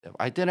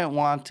I didn't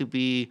want to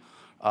be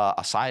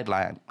a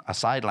sideline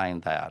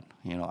dad.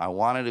 I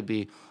wanted to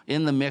be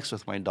in the mix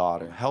with my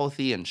daughter,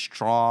 healthy and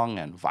strong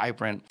and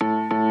vibrant.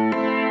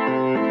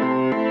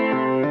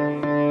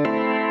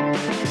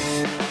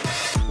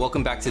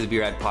 Welcome back to the Be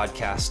Rad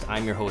Podcast.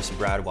 I'm your host,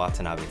 Brad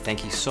Watanabe.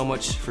 Thank you so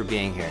much for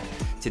being here.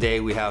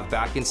 Today we have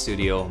back in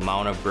studio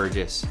Mauna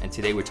Burgess, and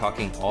today we're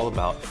talking all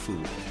about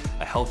food,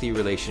 a healthy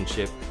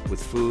relationship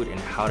with food and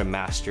how to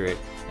master it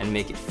and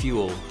make it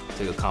fuel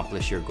to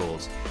accomplish your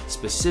goals.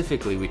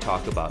 Specifically, we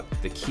talk about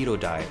the keto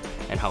diet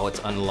and how it's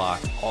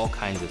unlocked all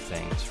kinds of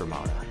things for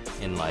Mauna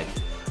in life.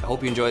 I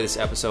hope you enjoy this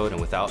episode,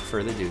 and without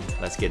further ado,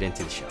 let's get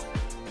into the show.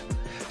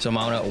 So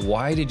Mauna,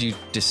 why did you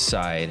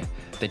decide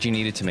that you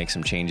needed to make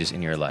some changes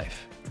in your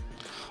life?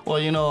 Well,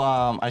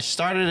 I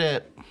started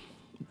it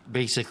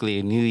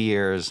basically New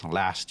Year's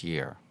last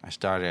year.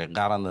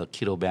 Got on the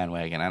keto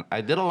bandwagon, and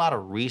I did a lot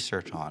of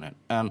research on it.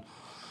 And,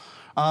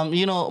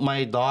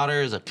 my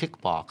daughter is a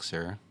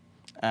kickboxer,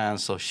 and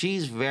so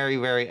she's very,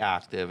 very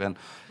active. And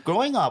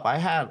growing up, I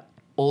had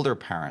older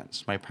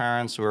parents. My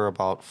parents were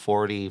about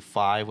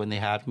 45 when they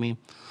had me.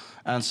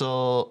 And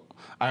so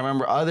I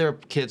remember other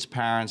kids'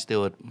 parents, they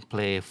would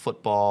play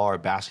football or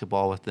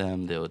basketball with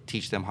them. They would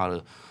teach them how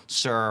to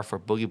surf or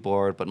boogie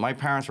board. But my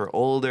parents were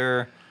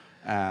older,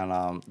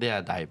 and they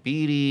had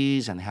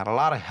diabetes, and they had a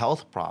lot of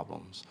health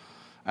problems.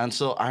 And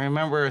so I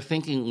remember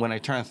thinking when I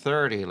turned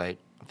 30,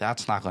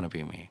 that's not going to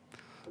be me.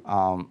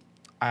 I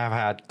have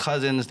had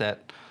cousins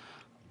that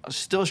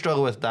still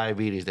struggle with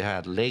diabetes. They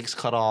had legs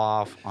cut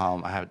off.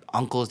 I had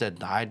uncles that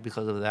died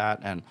because of that.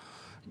 And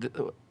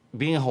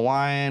being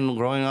Hawaiian,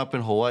 growing up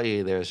in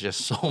Hawaii, there's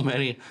just so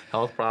many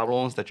health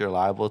problems that you're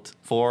liable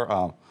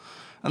for.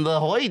 And the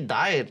Hawaii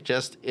diet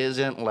just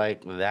isn't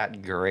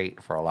that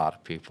great for a lot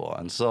of people.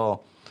 And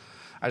so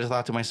I just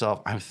thought to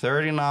myself, I'm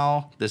 30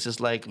 now. This is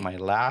my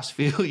last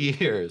few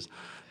years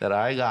that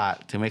I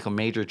got to make a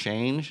major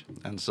change.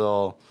 And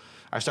so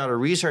I started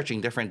researching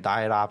different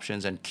diet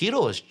options, and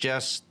keto is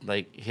just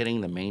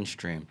hitting the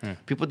mainstream.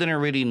 People didn't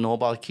really know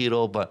about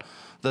keto, but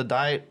the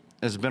diet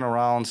has been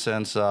around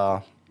since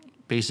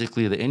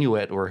basically the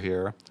Inuit were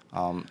here,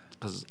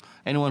 because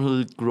anyone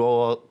who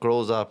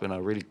grows up in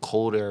a really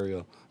cold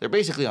area, they're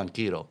basically on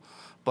keto.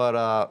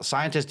 But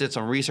scientists did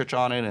some research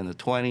on it in the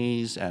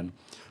 20s, and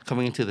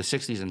coming into the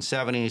 60s and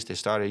 70s, they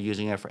started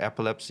using it for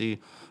epilepsy.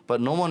 But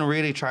no one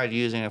really tried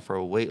using it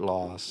for weight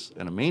loss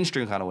in a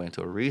mainstream kind of way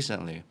until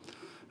recently.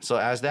 So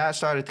as that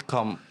started to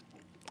come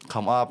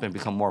up and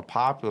become more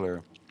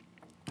popular,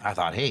 I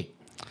thought, hey,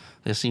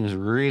 this seems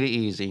really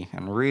easy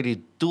and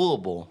really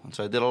doable. And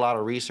so I did a lot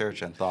of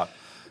research and thought,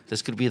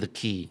 this could be the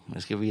key.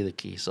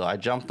 So I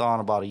jumped on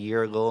about a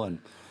year ago, and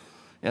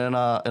in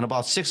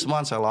about 6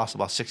 months, I lost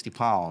about 60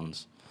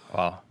 pounds.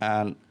 Wow.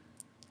 And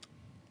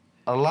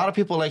a lot of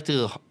people like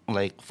to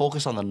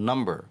focus on the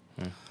number.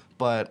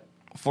 But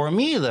for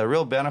me, the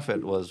real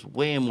benefit was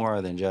way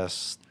more than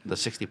just the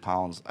 60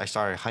 pounds. I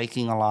started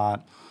hiking a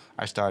lot.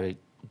 I started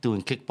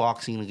doing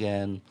kickboxing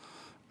again.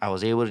 I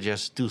was able to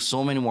just do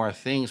so many more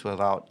things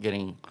without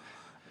getting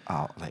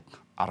out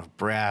of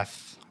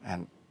breath,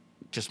 and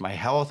just my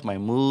health, my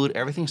mood,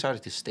 everything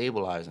started to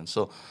stabilize. And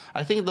so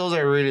I think those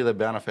are really the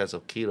benefits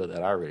of keto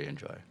that I really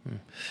enjoy.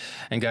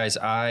 And guys,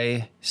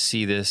 I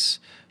see this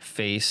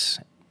face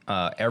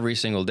every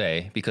single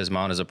day because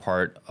Mauna is a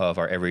part of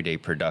our everyday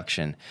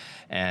production,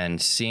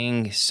 and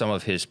seeing some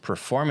of his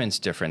performance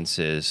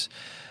differences,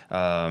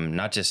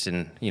 not just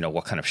in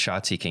what kind of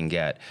shots he can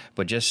get,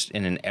 but just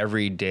in an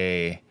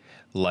everyday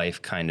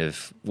life kind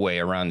of way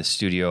around the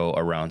studio,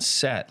 around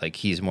set.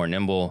 He's more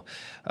nimble,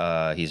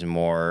 he's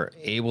more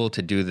able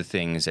to do the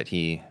things that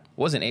he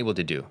wasn't able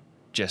to do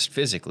just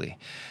physically.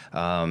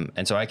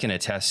 And so I can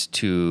attest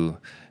to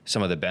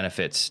some of the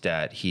benefits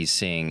that he's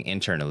seeing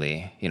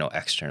internally,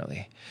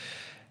 externally.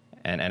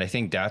 And I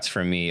think that's,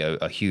 for me,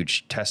 a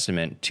huge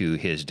testament to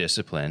his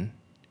discipline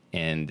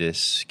in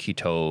this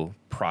keto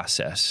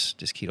process,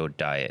 this keto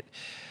diet.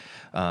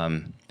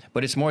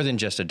 But it's more than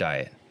just a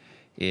diet.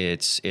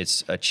 It's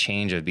a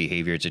change of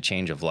behavior. It's a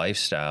change of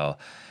lifestyle.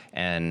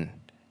 And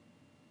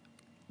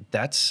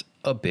that's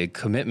a big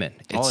commitment.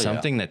 It's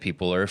something that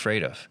people are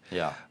afraid of.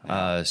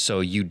 Yeah.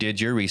 So you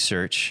did your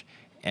research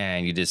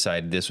and you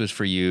decided this was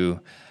for you.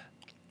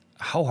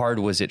 How hard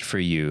was it for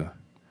you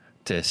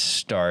to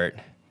start,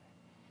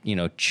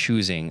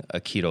 choosing a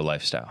keto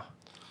lifestyle?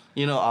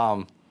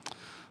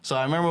 So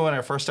I remember when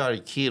I first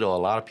started keto, a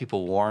lot of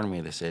people warned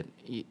me. They said,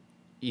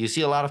 you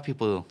see a lot of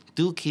people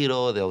do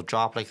keto, they'll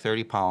drop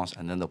 30 pounds,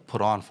 and then they'll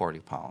put on 40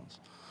 pounds.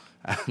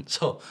 And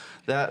so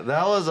that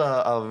was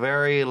a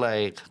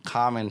very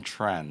common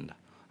trend.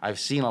 I've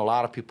seen a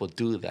lot of people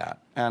do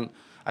that. And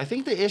I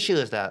think the issue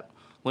is that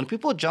when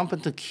people jump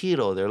into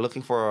keto, they're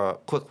looking for a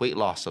quick weight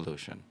loss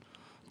solution.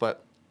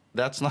 But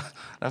that's not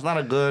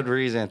a good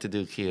reason to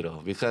do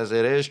keto, because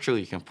it is true,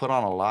 you can put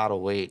on a lot of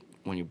weight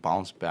when you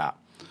bounce back.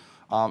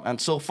 And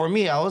so for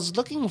me, I was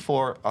looking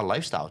for a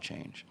lifestyle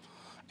change.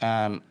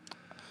 And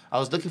I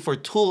was looking for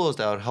tools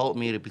that would help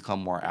me to become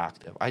more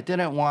active. I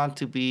didn't want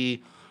to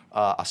be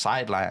a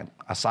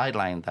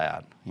sideline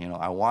dad. You know,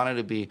 I wanted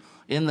to be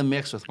in the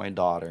mix with my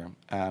daughter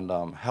and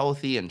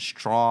healthy and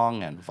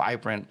strong and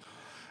vibrant.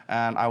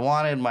 And I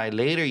wanted my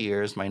later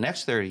years, my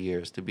next 30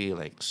 years, to be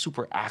like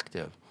super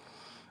active.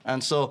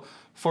 And so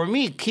for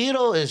me,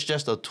 keto is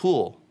just a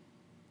tool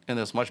in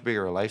this much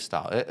bigger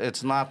lifestyle.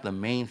 It's not the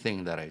main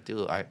thing that I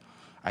do. I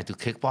do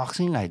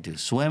kickboxing, I do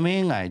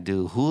swimming, I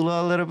do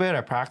hula a little bit.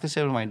 I practice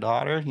it with my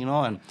daughter, you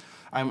know, and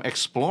I'm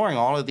exploring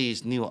all of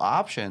these new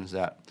options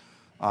that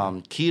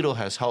keto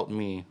has helped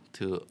me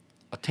to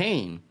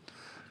attain.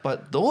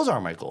 But those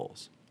are my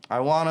goals. I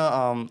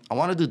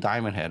wanna do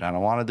Diamond Head, and I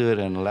wanna do it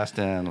in less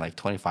than like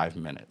 25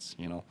 minutes.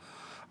 You know,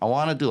 I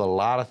wanna do a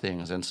lot of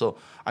things, and so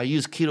I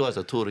use keto as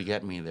a tool to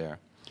get me there.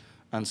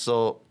 And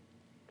so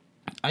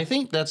I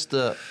think that's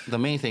the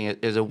main thing.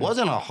 Is it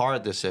wasn't a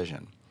hard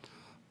decision.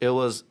 It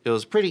was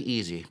pretty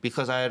easy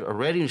because I had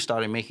already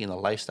started making the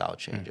lifestyle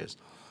changes.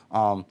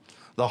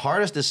 The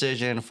hardest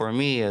decision for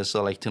me is,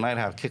 so like tonight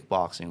I have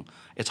kickboxing.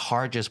 It's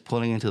hard just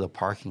pulling into the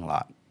parking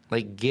lot.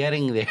 Like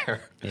getting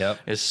there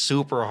is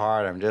super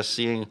hard. I'm just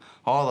seeing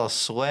all the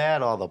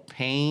sweat, all the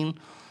pain.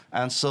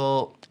 And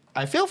so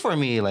I feel for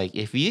me, like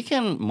if you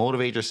can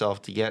motivate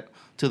yourself to get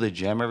to the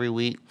gym every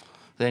week,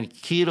 then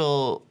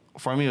keto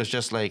for me was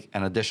just like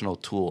an additional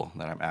tool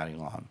that I'm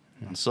adding on.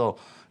 And so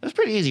it's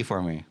pretty easy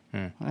for me.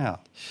 Yeah.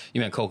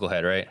 You meant Cocoa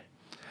Head, right?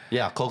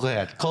 Yeah, Cocoa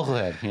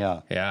Head,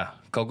 yeah. Yeah.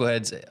 Cocoa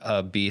Head's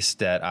a beast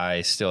that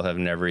I still have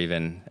never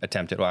even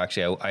attempted. Well,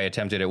 actually, I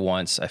attempted it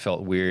once. I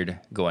felt weird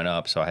going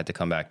up, so I had to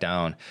come back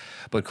down.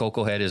 But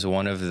Cocoa Head is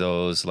one of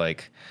those,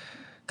 like,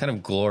 kind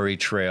of glory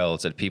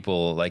trails that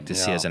people like to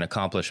see as an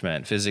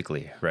accomplishment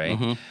physically,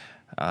 right?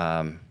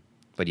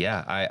 But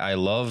yeah, I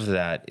love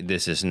that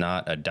this is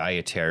not a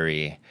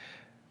dietary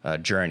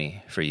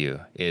journey for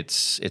you.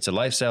 It's a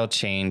lifestyle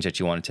change that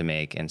you wanted to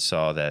make and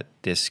saw that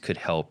this could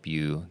help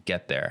you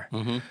get there.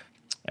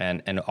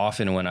 And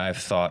often when I've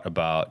thought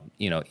about,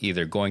 you know,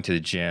 either going to the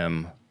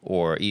gym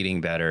or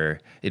eating better,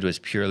 it was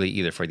purely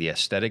either for the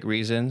aesthetic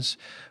reasons,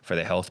 for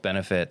the health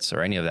benefits,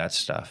 or any of that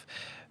stuff.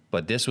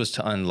 But this was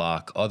to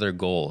unlock other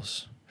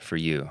goals for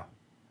you.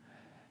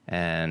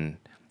 And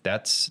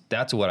that's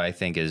what I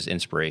think is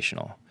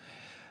inspirational.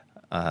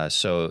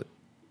 So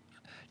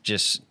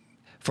just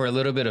for a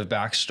little bit of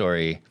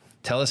backstory,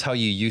 tell us how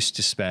you used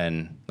to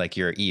spend like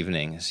your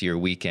evenings, your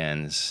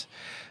weekends,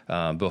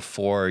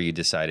 before you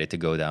decided to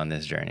go down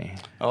this journey.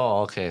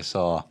 Oh, okay.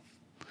 So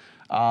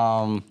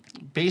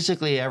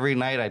basically every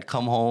night I'd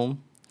come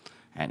home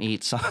and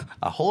eat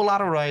a whole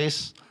lot of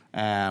rice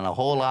and a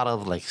whole lot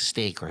of like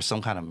steak or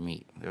some kind of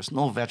meat. There's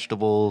no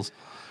vegetables.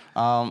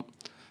 And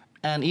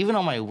even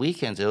on my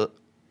weekends,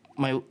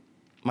 my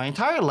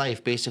entire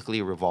life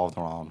basically revolved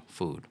around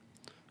food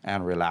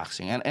and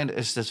relaxing. And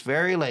it's this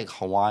very like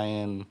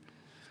Hawaiian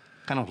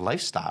kind of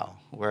lifestyle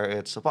where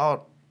it's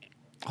about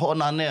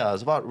ho'onanea,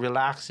 it's about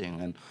relaxing,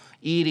 and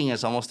eating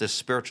is almost this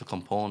spiritual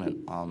component.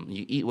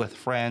 You eat with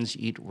friends,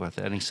 you eat with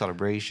any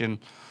celebration,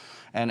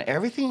 and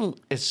everything,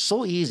 it's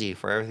so easy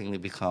for everything to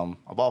become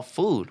about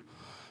food.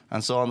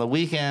 And so on the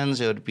weekends,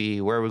 it would be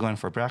where are we going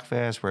for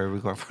breakfast, where are we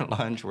going for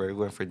lunch, where are we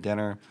going for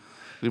dinner.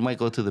 We might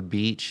go to the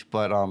beach,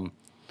 but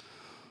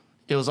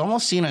it was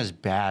almost seen as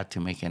bad to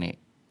make any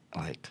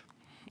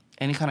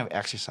kind of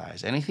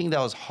exercise. Anything that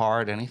was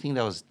hard, anything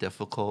that was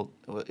difficult,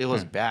 it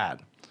was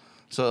bad.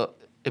 So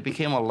it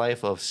became a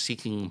life of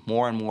seeking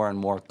more and more and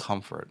more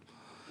comfort.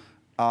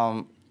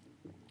 And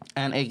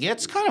it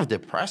gets kind of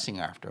depressing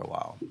after a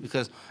while,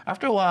 because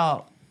after a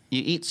while,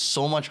 you eat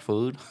so much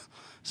food,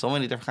 so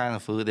many different kinds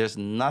of food. There's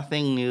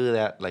nothing new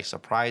that like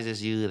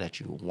surprises you that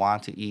you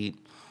want to eat.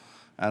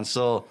 And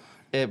so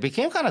it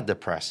became kind of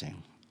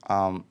depressing.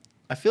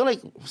 I feel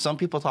like some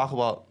people talk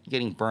about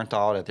getting burnt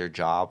out at their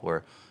job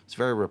where it's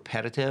very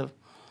repetitive.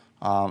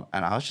 And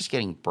I was just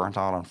getting burnt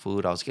out on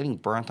food. I was getting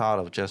burnt out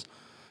of just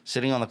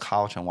sitting on the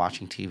couch and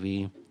watching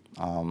TV,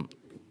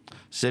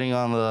 sitting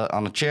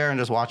on the chair and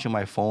just watching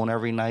my phone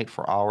every night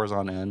for hours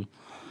on end.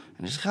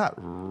 And it just got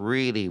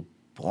really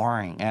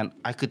boring. And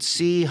I could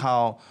see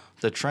how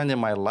the trend in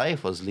my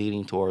life was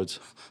leading towards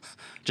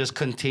just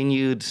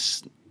continued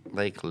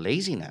like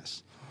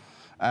laziness.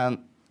 And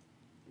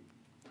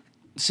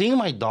seeing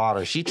my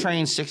daughter, she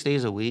trains 6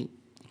 days a week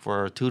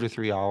for 2 to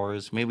 3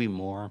 hours, maybe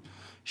more.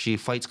 She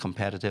fights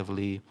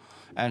competitively,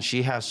 and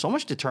she has so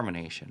much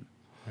determination.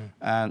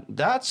 And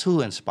that's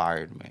who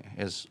inspired me,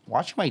 is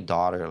watching my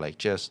daughter like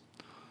just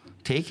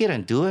take it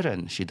and do it,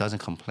 and she doesn't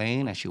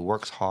complain, and she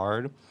works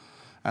hard.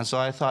 And so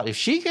I thought, if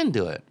she can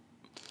do it,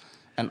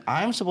 and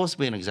I'm supposed to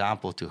be an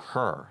example to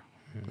her,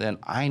 then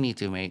I need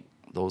to make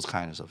those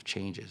kinds of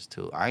changes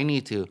too. I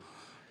need to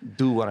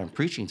do what I'm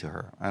preaching to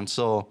her. And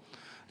so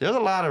there's a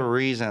lot of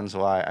reasons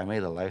why I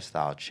made a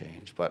lifestyle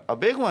change. But a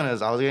big one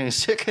is I was getting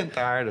sick and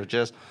tired of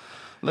just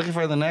looking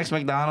for the next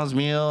McDonald's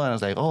meal, and I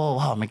was like, oh,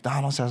 wow,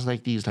 McDonald's has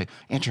like these like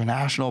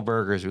international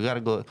burgers. We got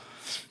to go.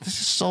 This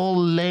is so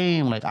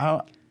lame. Like,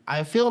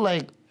 I feel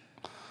like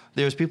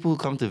there's people who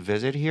come to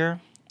visit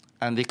here,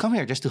 and they come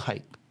here just to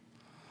hike.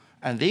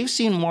 And they've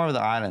seen more of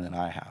the island than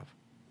I have.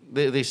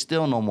 They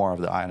still know more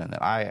of the island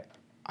than I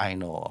I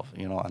know of,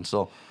 you know. And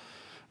so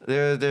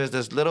there's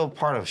this little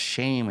part of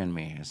shame in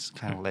me. It's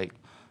kind of like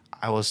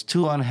I was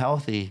too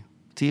unhealthy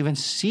to even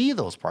see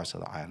those parts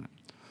of the island,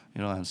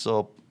 you know. And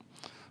so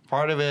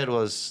part of it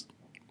was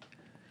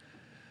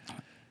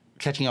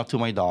catching up to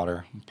my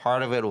daughter.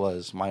 Part of it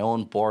was my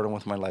own boredom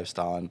with my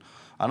lifestyle. And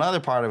another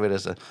part of it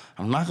is that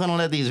I'm not going to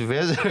let these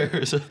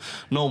visitors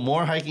know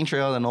more hiking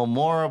trails and know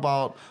more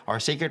about our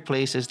sacred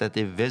places that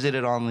they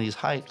visited on these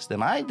hikes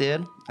than I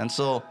did. And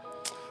so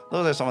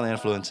those are some of the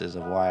influences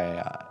of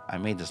why I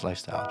made this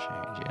lifestyle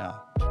change, yeah.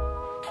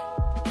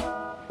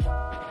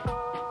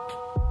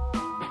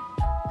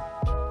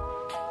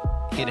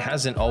 It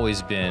hasn't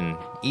always been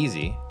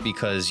easy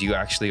because you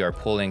actually are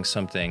pulling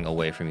something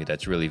away from you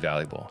that's really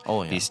valuable.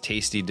 Oh, yeah. These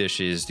tasty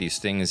dishes, these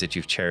things that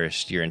you've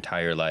cherished your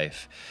entire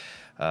life.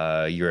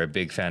 You're a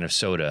big fan of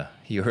soda.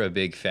 You're a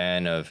big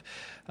fan of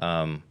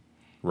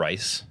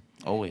rice.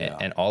 Oh, yeah.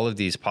 And all of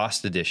these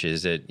pasta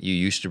dishes that you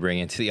used to bring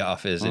into the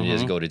office and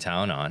just go to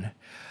town on.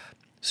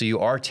 So you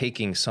are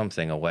taking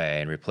something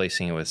away and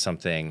replacing it with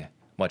something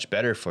much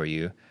better for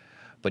you.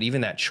 But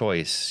even that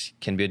choice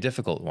can be a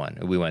difficult one.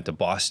 We went to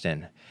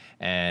Boston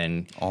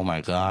and oh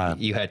my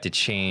God, you had to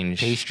change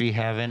pastry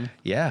heaven.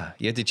 Yeah,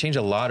 you had to change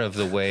a lot of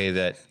the way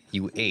that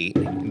you ate,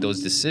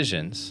 those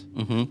decisions,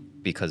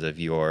 because of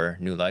your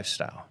new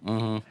lifestyle.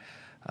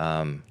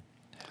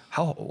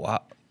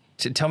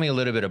 Tell me a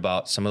little bit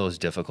about some of those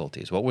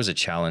difficulties. What was a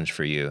challenge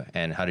for you,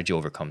 and how did you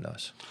overcome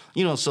those?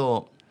 You know,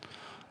 so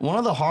one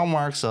of the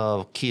hallmarks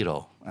of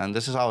keto, and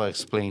this is how it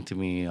explained to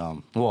me,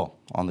 on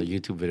the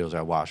YouTube videos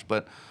I watched,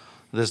 but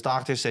this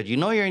doctor said, you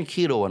know you're in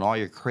keto when all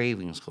your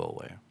cravings go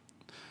away.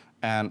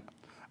 And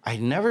I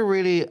never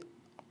really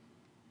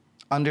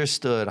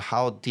understood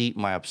how deep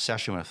my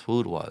obsession with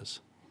food was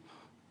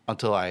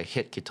until I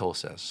hit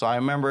ketosis. So I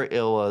remember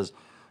it was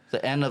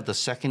the end of the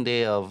second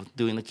day of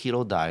doing the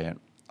keto diet,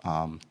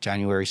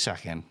 January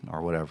 2nd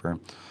or whatever.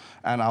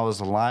 And I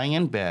was lying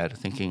in bed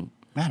thinking,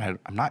 man,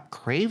 I'm not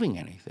craving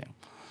anything.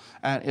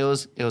 And it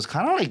was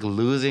kind of like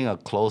losing a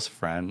close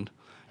friend.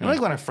 You know,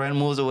 like when a friend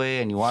moves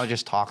away and you want to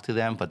just talk to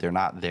them, but they're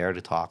not there to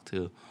talk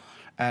to.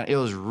 And it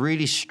was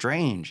really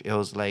strange. It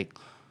was like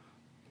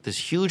this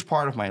huge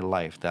part of my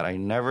life that I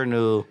never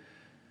knew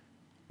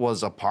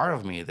was a part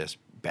of me. This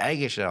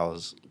baggage that I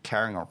was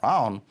carrying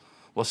around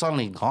was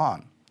suddenly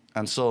gone.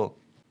 And so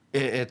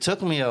it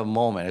took me a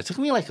moment. It took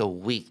me like a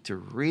week to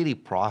really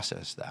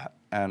process that.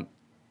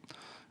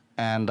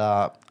 And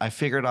I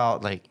figured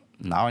out, like,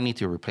 now I need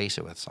to replace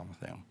it with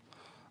something.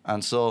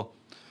 And so,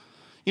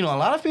 you know, a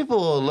lot of people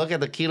will look at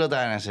the keto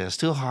diet and say, it's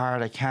too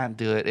hard, I can't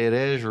do it. It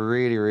is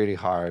really, really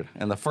hard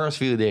in the first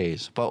few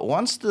days. But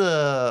once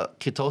the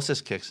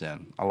ketosis kicks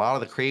in, a lot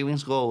of the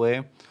cravings go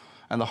away.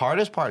 And the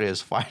hardest part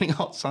is finding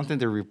out something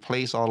to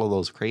replace all of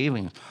those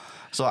cravings.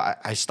 So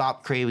I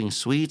stopped craving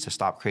sweets, I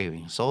stopped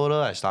craving soda,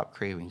 I stopped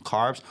craving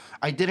carbs.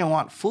 I didn't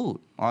want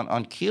food.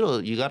 On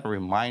keto, you got to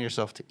remind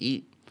yourself to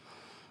eat.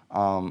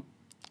 And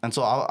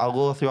so I'll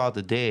go throughout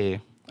the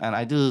day, and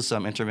I do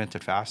some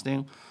intermittent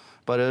fasting.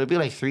 But it would be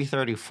like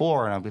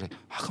 3:34, and I'd be like,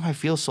 how come I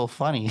feel so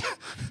funny?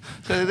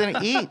 Because I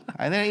didn't eat.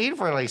 I didn't eat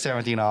for like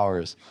 17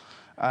 hours.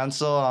 And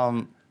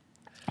so,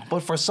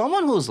 but for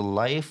someone whose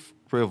life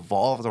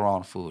revolved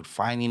around food,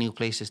 finding new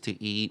places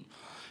to eat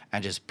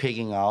and just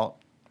pigging out,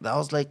 that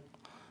was like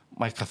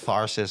my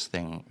catharsis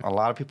thing. A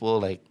lot of people,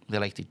 like, they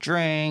like to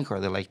drink or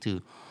they like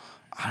to,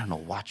 I don't know,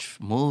 watch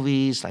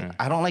movies. Like,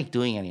 I don't like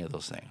doing any of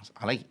those things.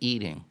 I like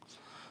eating.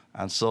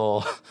 And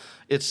so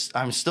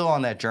I'm still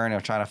on that journey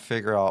of trying to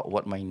figure out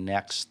what my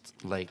next,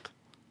 like,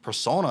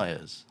 persona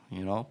is,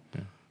 you know?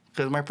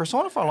 Because my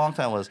persona for a long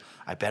time was,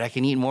 I bet I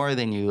can eat more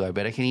than you. I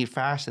bet I can eat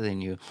faster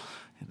than you.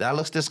 That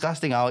looks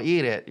disgusting. I'll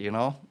eat it, you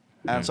know?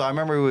 And so I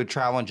remember we would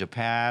travel in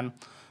Japan,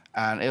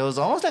 and it was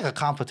almost like a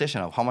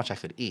competition of how much I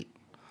could eat.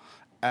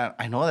 And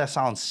I know that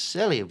sounds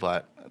silly,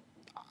 but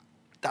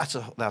that's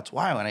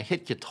why when I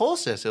hit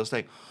ketosis, it was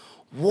like,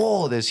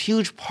 whoa, this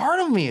huge part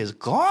of me is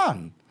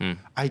gone.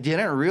 I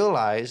didn't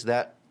realize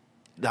that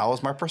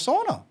was my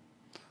persona.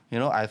 You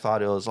know, I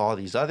thought it was all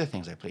these other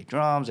things. I play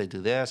drums, I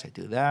do this, I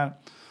do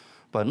that.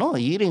 But no,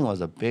 eating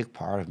was a big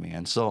part of me.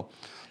 And so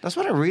that's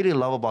what I really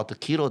love about the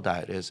keto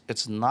diet is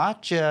it's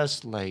not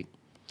just like,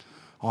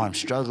 oh, I'm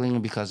struggling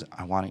because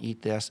I want to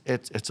eat this.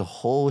 It's a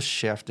whole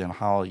shift in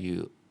how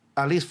you,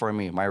 at least for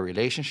me, my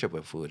relationship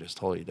with food is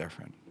totally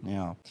different.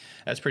 Yeah.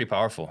 That's pretty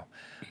powerful.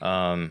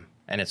 And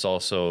it's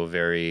also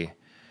very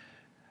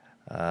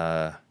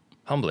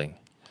humbling.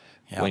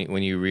 Yeah.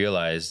 When you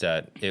realize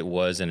that it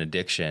was an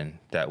addiction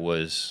that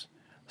was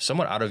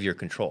somewhat out of your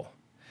control,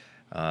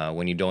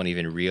 when you don't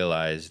even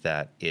realize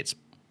that it's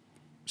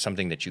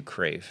something that you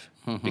crave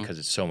because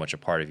it's so much a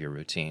part of your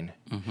routine.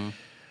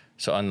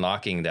 So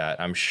unlocking that,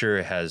 I'm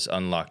sure, has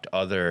unlocked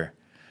other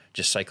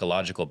just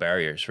psychological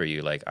barriers for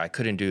you. Like, I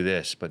couldn't do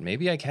this, but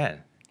maybe I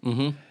can.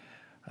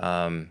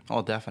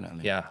 Oh,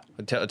 definitely. Yeah.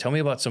 Tell me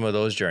about some of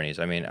those journeys.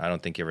 I mean, I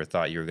don't think you ever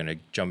thought you were going to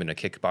jump in a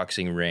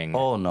kickboxing ring.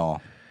 Oh,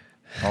 no.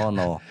 Oh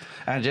no.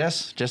 And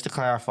just to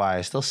clarify,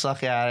 I still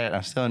suck at it.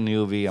 I'm still a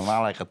newbie. I'm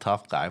not like a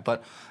tough guy.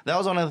 But that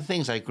was one of the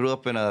things. I grew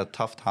up in a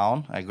tough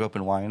town. I grew up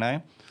in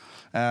Waianae.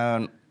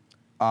 And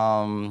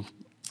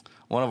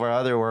one of our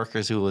other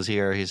workers who was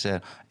here, he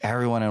said,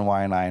 everyone in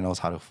Waianae knows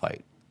how to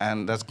fight.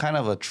 And that's kind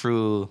of a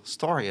true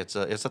story. It's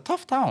a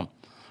tough town.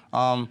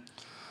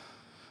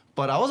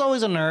 But I was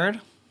always a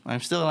nerd. I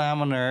still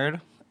am a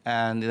nerd.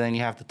 And then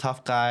you have the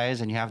tough guys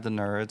and you have the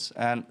nerds.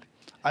 And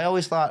I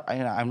always thought,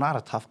 I'm not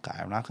a tough guy.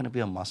 I'm not going to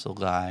be a muscle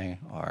guy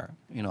or,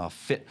 a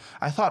fit.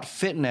 I thought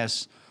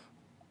fitness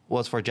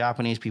was for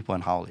Japanese people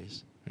and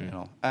haoles,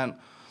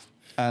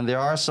 And there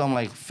are some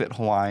like fit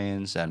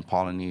Hawaiians and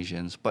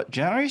Polynesians. But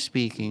generally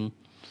speaking,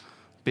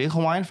 big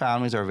Hawaiian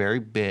families are very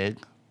big.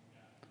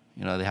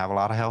 They have a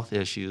lot of health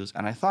issues.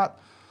 And I thought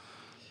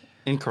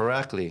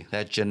incorrectly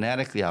that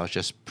genetically I was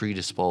just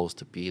predisposed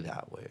to be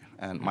that way.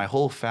 And my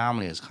whole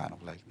family is kind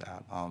of like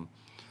that.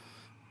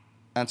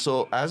 And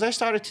so as I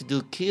started to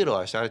do keto,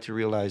 I started to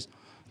realize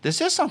this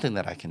is something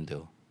that I can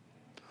do.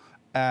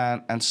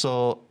 And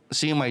so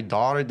seeing my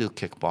daughter do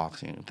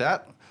kickboxing,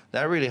 that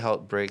really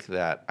helped break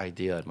that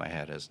idea in my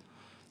head is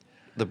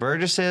the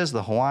Burgesses,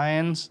 the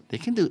Hawaiians, they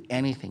can do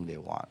anything they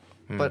want.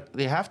 But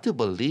they have to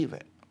believe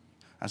it.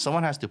 And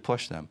someone has to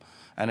push them.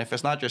 And if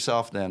it's not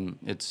yourself, then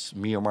it's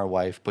me or my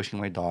wife pushing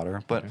my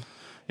daughter. But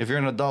if you're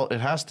an adult,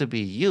 it has to be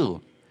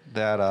you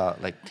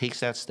that takes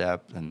that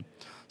step and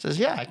says,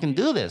 yeah, I can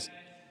do this.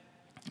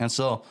 And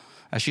so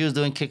as she was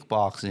doing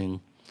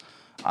kickboxing,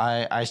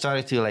 I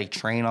started to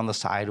train on the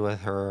side with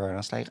her. And I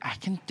was like, I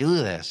can do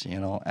this,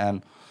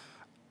 And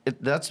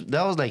that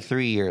was like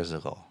 3 years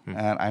ago.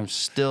 And I'm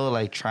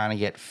still trying to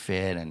get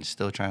fit and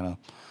still trying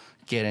to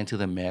get into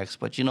the mix.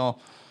 But,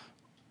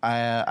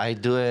 I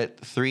do it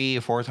 3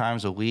 or 4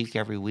 times a week,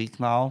 every week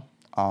now.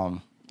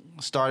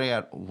 Starting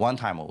at 1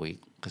 time a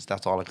week because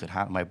that's all I could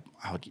handle.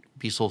 I would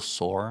be so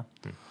sore.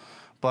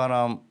 But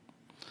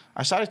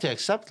I started to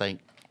accept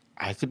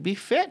I could be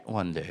fit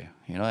one day.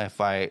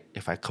 If I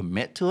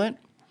commit to it,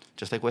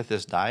 just like with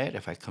this diet,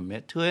 if I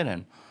commit to it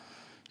and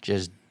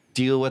just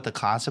deal with the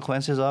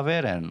consequences of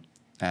it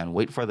and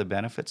wait for the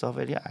benefits of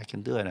it, yeah, I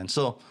can do it. And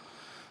so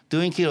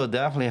doing keto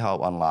definitely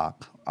helped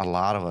unlock a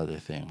lot of other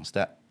things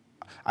that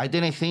I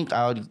didn't think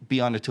I would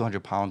be under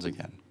 200 pounds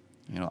again.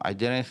 I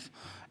didn't.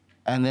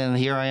 And then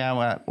here I am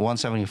at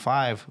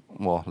 175,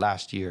 well,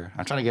 last year.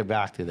 I'm trying to get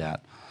back to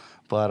that.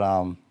 But,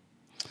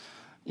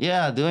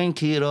 doing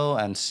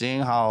keto and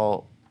seeing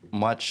how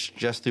much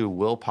just through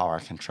willpower I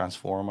can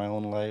transform my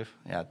own life,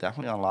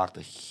 definitely unlocked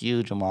a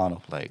huge amount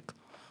of,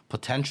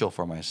 potential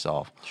for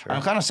myself. Sure.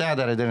 I'm kind of sad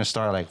that I didn't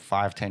start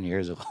 5-10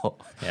 years ago.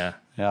 Yeah.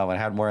 When I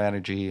had more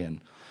energy. And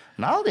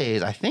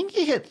nowadays, I think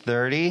you hit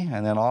 30,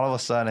 and then all of a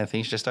sudden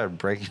things just start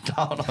breaking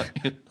down on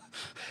you.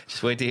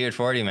 Just wait to hit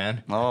 40,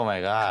 man. Oh,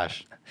 my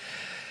gosh.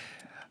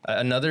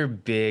 Another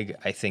big,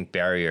 I think,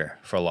 barrier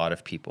for a lot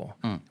of people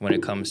when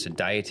it comes to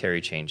dietary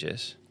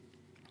changes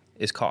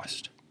is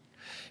cost.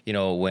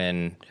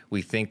 When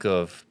we think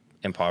of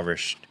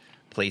impoverished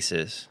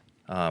places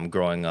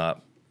growing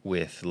up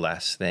with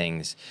less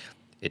things,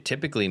 it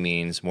typically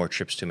means more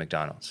trips to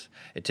McDonald's.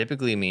 It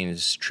typically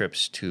means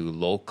trips to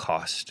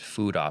low-cost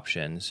food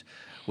options,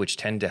 which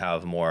tend to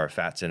have more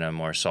fats in them,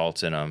 more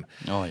salts in them.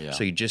 Oh, yeah.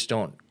 So you just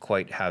don't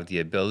quite have the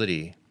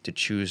ability to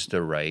choose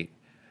the right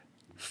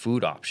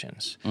food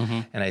options.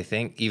 And I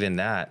think even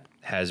that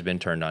has been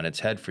turned on its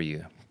head for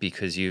you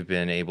because you've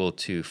been able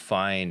to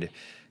find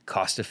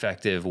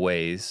cost-effective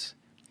ways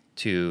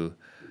to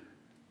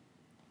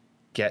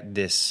get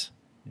this,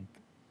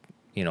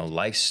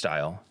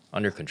 lifestyle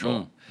under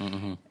control.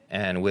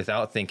 And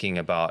without thinking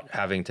about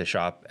having to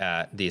shop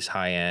at these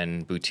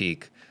high-end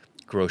boutique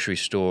grocery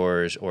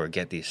stores or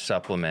get these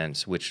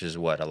supplements, which is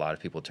what a lot of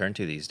people turn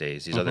to these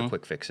days, these other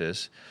quick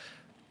fixes.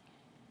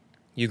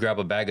 You grab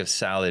a bag of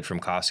salad from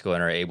Costco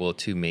and are able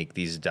to make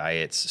these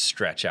diets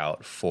stretch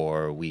out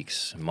for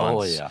weeks,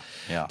 months. Oh,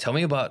 yeah. Tell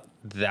me about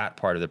that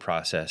part of the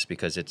process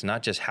because it's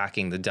not just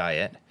hacking the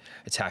diet,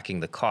 it's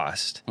hacking the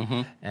cost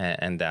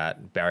and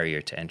that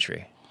barrier to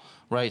entry.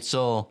 Right.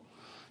 So,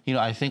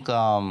 I think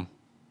when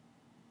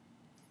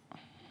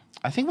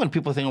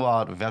people think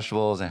about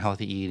vegetables and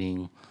healthy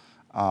eating,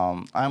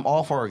 I'm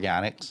all for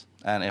organics.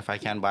 And if I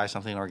can buy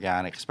something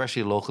organic,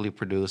 especially locally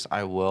produced,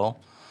 I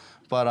will.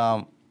 But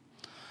I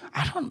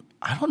don't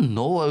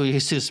know what we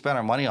used to spend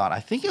our money on. I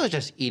think it was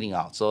just eating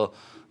out. So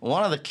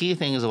one of the key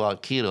things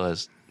about keto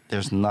is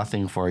there's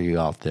nothing for you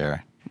out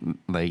there.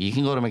 You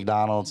can go to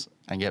McDonald's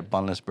and get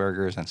bunless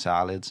burgers and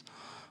salads,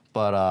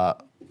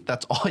 but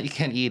that's all you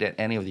can eat at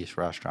any of these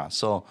restaurants.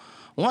 So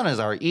one is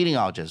our eating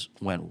out just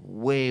went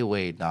way,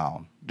 way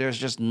down. There's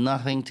just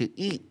nothing to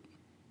eat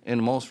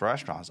in most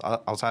restaurants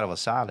outside of a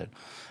salad.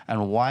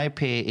 And why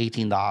pay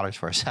 $18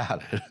 for a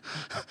salad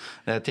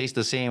that tastes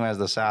the same as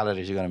the salad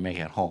as you're going to make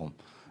at home?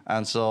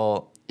 And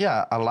so,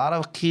 a lot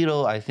of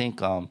keto, I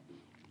think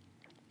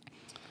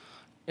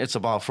it's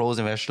about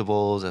frozen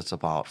vegetables, it's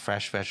about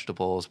fresh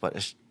vegetables, but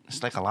it's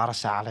like a lot of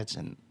salads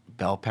and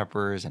bell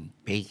peppers and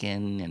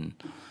bacon and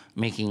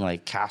making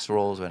like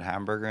casseroles and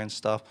hamburger and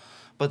stuff.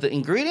 But the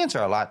ingredients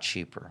are a lot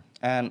cheaper.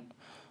 And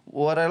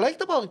what I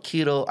liked about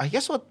keto, I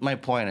guess what my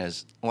point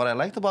is, what I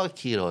liked about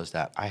keto is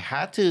that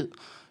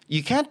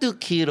you can't do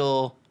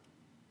keto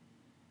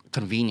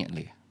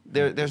conveniently.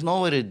 There's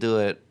no way to do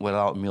it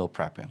without meal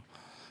prepping.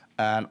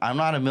 And I'm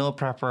not a meal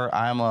prepper.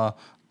 I'm a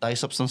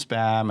dice up some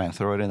Spam and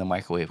throw it in the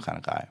microwave kind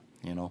of guy,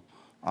 you know.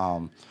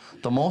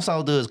 The most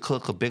I'll do is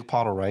cook a big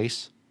pot of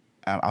rice,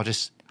 and I'll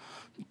just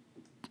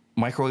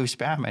microwave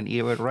Spam and eat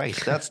it with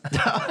rice. That's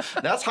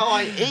how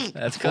I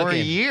ate for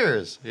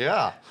years.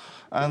 Yeah.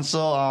 And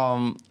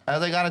so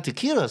as I got into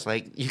keto, it's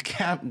like you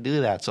can't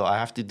do that. So I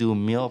have to do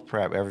meal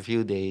prep every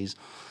few days.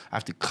 I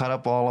have to cut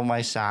up all of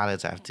my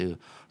salads. I have to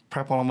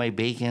prep all of my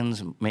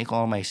bacons, make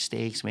all of my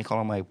steaks, make all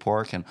of my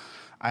pork, and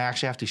I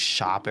actually have to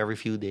shop every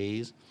few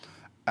days.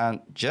 And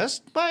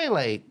just by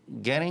like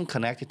getting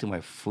connected to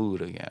my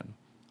food again,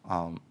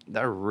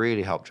 that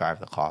really helped drive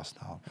the cost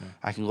down.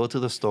 I can go to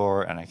the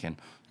store and I can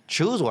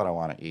choose what I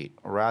want to eat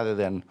rather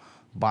than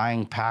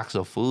buying packs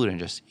of food and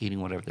just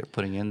eating whatever they're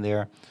putting in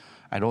there.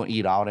 I don't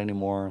eat out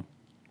anymore.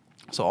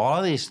 So all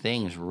of these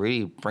things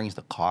really brings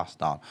the cost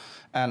down.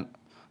 And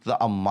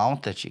the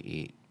amount that you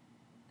eat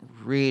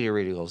really,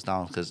 really goes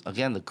down because,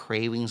 again, the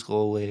cravings go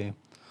away.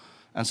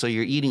 And so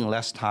you're eating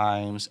less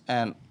times.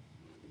 And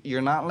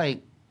you're not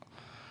like,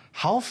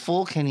 how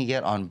full can you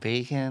get on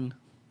bacon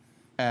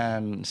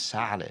and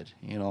salad,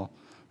 you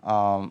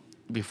know,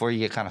 before you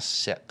get kind of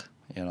sick,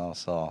 you know?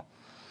 So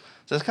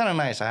it's kind of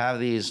nice. I have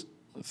these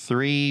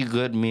 3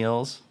 good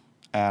meals,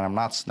 and I'm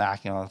not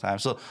snacking all the time.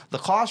 So the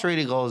cost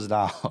really goes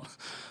down.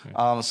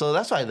 So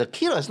that's why the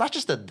keto is not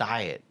just a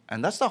diet.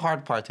 And that's the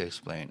hard part to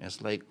explain.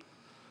 It's like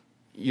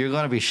you're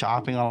going to be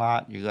shopping a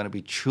lot. You're going to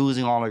be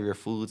choosing all of your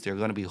foods. They're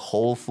going to be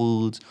whole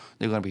foods.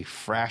 They're going to be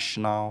fresh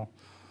now.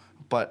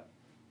 But,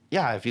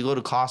 yeah, if you go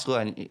to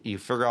Costco and you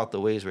figure out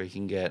the ways where you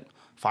can get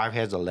 5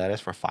 heads of lettuce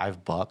for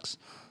 $5,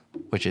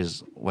 which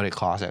is what it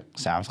costs at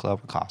Sam's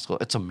Club or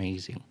Costco, it's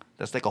amazing.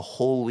 That's like a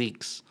whole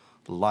week's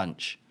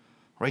lunch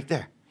right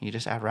there. You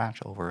just add ranch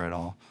over it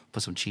all,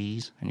 put some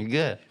cheese, and you're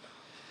good.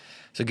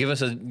 So give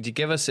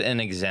us an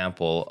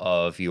example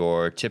of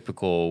your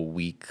typical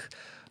week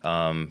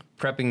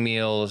prepping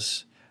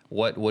meals.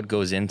 What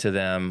goes into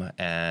them,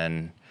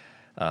 and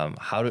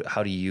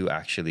how do you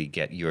actually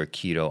get your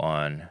keto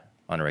on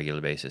a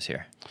regular basis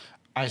here?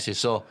 I see.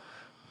 So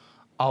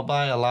I'll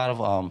buy a lot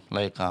of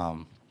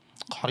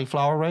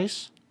cauliflower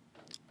rice,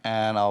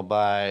 and I'll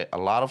buy a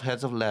lot of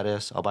heads of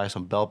lettuce. I'll buy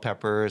some bell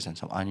peppers and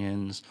some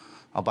onions.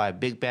 I'll buy a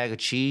big bag of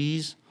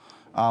cheese.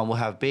 We'll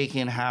have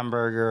bacon,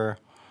 hamburger,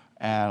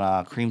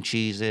 and cream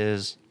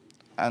cheeses.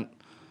 And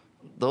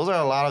those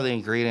are a lot of the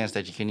ingredients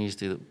that you can use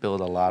to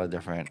build a lot of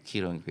different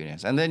keto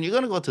ingredients. And then you're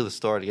going to go to the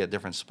store to get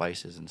different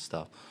spices and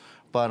stuff.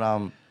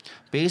 But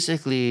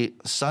basically,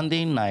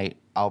 Sunday night,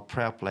 I'll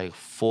prep like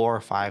 4 or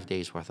 5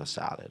 days worth of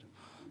salad.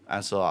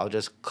 And so I'll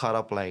just cut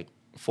up like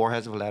 4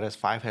 heads of lettuce,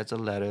 5 heads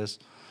of lettuce.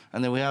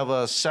 And then we have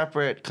a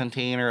separate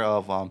container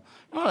of,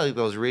 like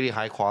those really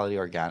high quality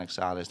organic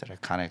salads that are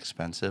kind of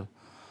expensive.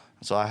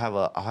 So I'll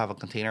have a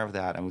container of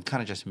that, and we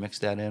kind of just mix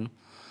that in. Then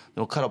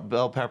we'll cut up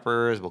bell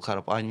peppers, we'll cut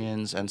up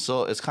onions, and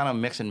so it's kind of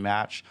mix and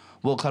match.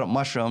 We'll cut up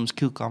mushrooms,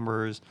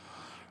 cucumbers,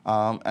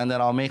 and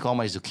then I'll make all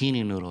my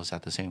zucchini noodles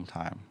at the same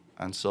time.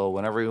 And so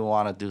whenever we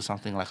want to do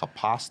something like a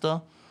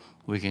pasta,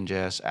 we can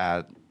just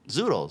add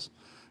zoodles,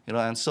 you know.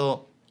 And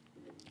so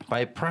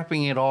by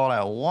prepping it all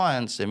at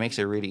once, it makes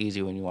it really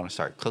easy when you want to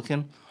start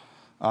cooking.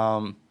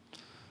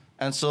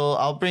 And so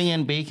I'll bring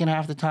in bacon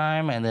half the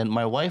time, and then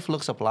my wife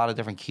looks up a lot of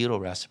different keto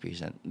recipes,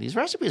 and these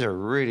recipes are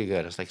really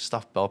good. It's like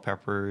stuffed bell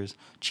peppers,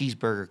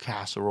 cheeseburger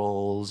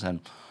casseroles,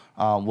 and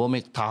we'll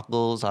make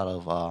tacos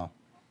out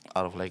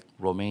of like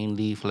romaine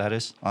leaf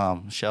lettuce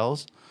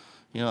shells,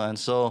 you know. And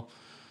so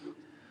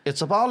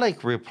it's about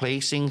like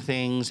replacing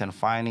things and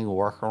finding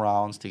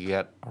workarounds to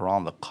get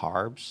around the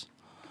carbs,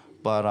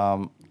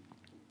 but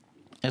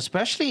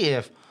especially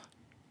if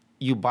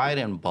you buy it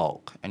in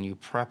bulk and you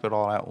prep it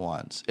all at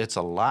once, it's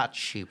a lot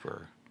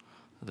cheaper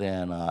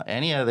than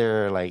any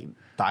other like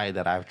diet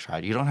that I've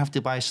tried. You don't have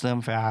to buy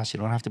Slim Fast. You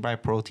don't have to buy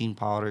protein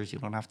powders. You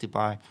don't have to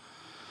buy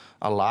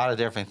a lot of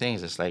different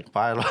things. It's like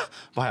buy a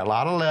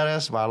lot of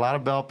lettuce, buy a lot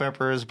of bell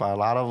peppers, buy a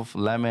lot of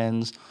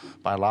lemons,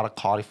 buy a lot of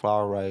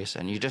cauliflower rice,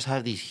 and you just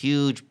have these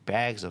huge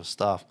bags of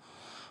stuff.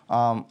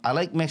 I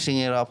like mixing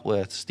it up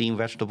with steamed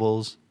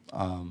vegetables.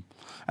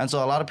 And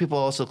so a lot of people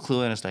also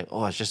clue in. It's like,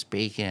 oh, it's just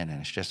bacon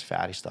and it's just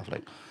fatty stuff.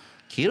 Like,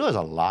 keto is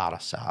a lot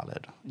of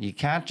salad. You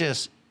can't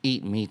just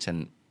eat meats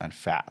and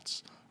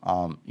fats.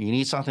 You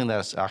need something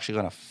that's actually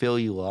going to fill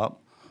you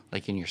up,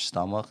 like in your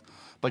stomach.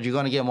 But you're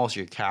going to get most of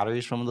your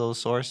calories from those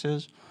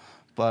sources.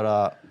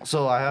 But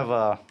so I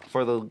have,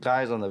 for the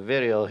guys on the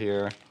video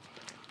here,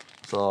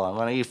 so I'm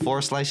going to eat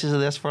 4 slices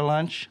of this for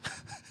lunch.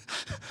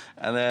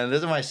 And then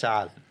this is my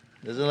salad.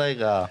 This is like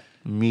a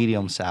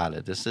medium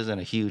salad. This isn't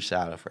a huge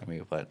salad for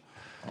me,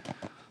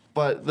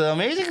 but the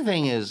amazing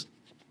thing is,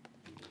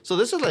 so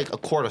this is like a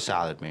quarter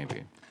salad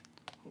maybe,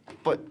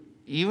 but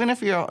even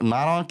if you're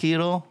not on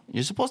keto,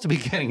 you're supposed to be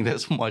getting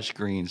this much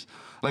greens,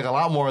 like a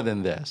lot more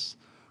than this,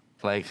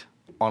 like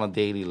on a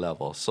daily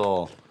level.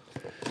 So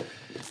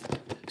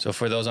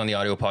for those on the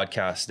audio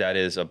podcast, that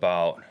is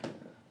about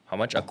how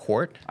much? A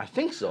quart? I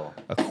think so.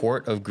 A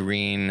quart of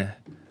green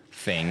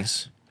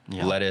things,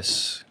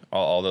 lettuce,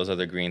 all those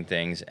other green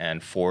things,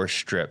 and 4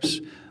 strips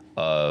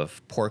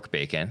of pork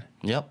bacon.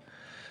 Yep.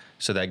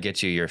 So that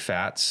gets you your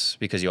fats,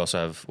 because you also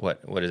have,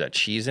 what is that,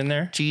 cheese in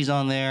there? Cheese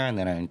on there, and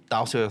then I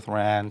douse it with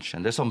ranch,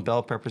 and there's some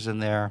bell peppers in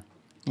there.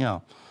 You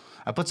know,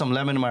 I put some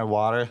lemon in my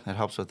water. That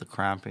helps with the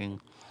cramping.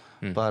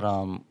 But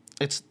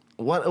it's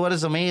what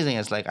is amazing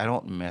is, like, I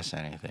don't miss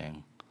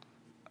anything.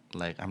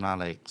 Like, I'm not,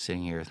 like,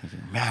 sitting here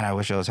thinking, man, I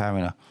wish I was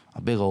having a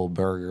big old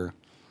burger.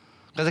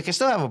 Because I can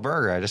still have a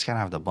burger. I just can't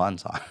have the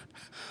buns on.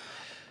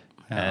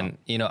 And,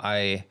 you know,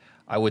 I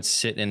would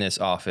sit in this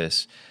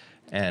office,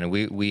 and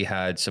we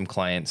had some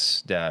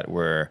clients that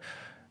were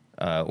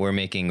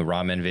making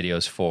ramen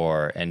videos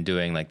for, and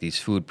doing like these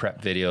food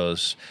prep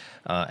videos,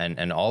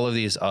 and all of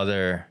these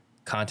other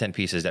content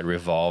pieces that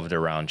revolved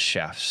around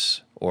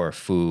chefs or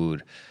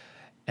food.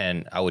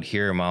 And I would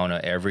hear Mauna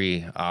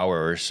every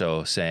hour or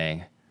so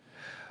saying,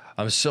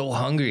 I'm so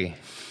hungry.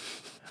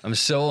 I'm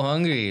so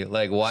hungry.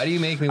 Like, why do you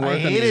make me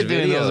work on these videos?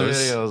 doing those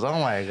videos. Oh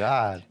my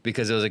God.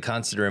 Because it was a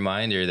constant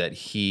reminder that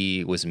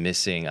he was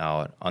missing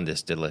out on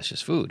this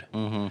delicious food.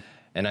 Mm-hmm.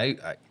 And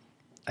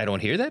I don't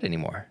hear that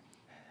anymore.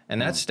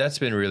 And that's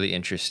been really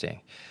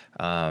interesting,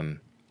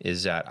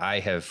 is that I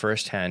have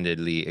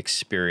first-handedly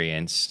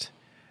experienced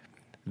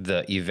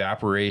the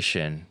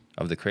evaporation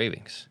of the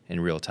cravings in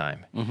real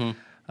time.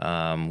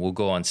 Mm-hmm. We'll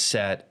go on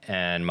set,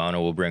 and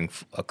Mauna will bring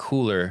a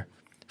cooler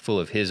full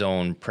of his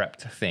own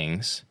prepped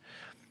things,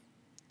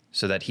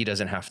 so that he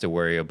doesn't have to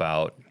worry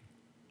about,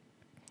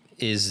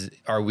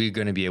 are we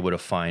going to be able to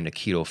find a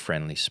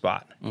keto-friendly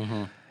spot?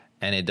 Mm-hmm.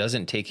 And it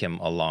doesn't take him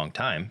a long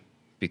time,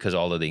 because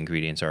all of the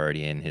ingredients are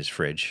already in his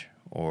fridge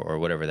or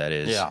whatever that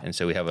is. Yeah. And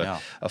so we have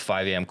a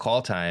 5 a.m.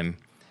 call time,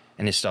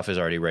 and his stuff is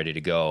already ready to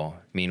go.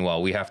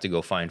 Meanwhile, we have to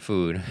go find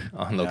food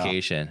on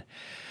location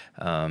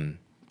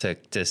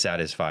to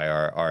satisfy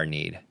our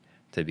need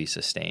to be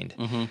sustained.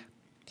 Mm-hmm.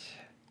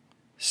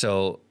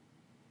 So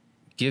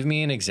give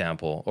me an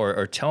example,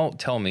 or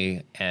tell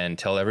me and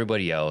tell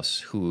everybody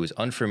else who's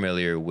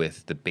unfamiliar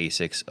with the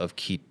basics of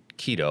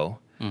keto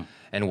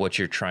and what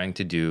you're trying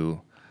to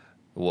do,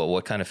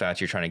 what kind of fats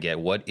you're trying to get.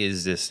 What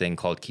is this thing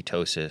called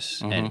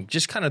ketosis? Mm-hmm. And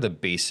just kind of the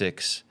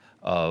basics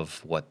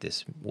of what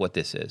this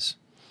is.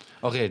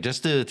 Okay,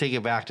 just to take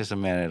it back just a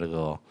minute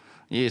ago,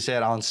 you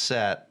said on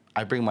set,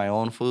 I bring my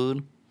own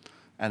food,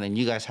 and then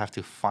you guys have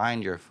to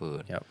find your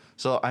food. Yep.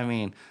 So, I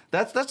mean,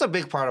 that's a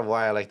big part of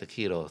why I like the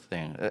keto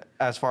thing,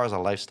 as far as a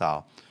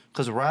lifestyle.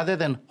 Because rather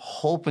than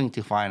hoping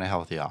to find a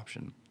healthy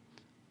option,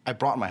 I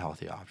brought my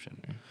healthy option.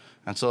 Mm.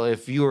 And so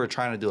if you were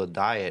trying to do a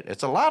diet,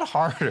 it's a lot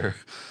harder.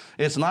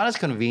 It's not as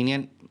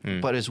convenient,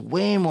 but it's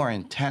way more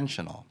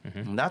intentional.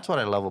 Mm-hmm. And that's what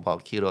I love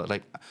about keto.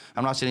 Like,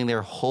 I'm not sitting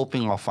there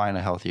hoping I'll find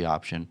a healthy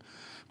option.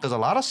 Because a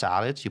lot of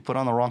salads, you put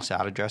on the wrong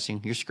salad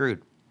dressing, you're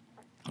screwed.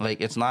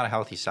 Like, it's not a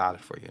healthy salad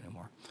for you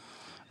anymore.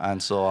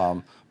 And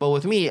so, but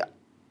with me,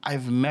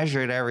 I've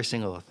measured every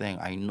single thing.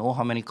 I know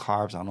how many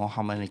carbs, I know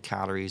how many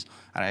calories,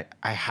 and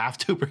I have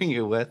to bring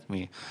it with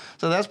me.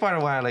 So that's part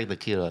of why I like the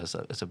keto.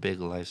 It's a big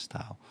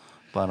lifestyle.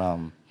 But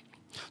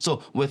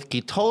so with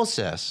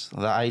ketosis,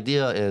 the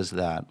idea is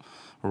that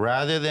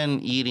rather than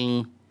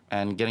eating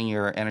and getting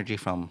your energy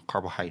from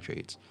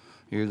carbohydrates,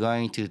 you're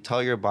going to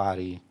tell your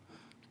body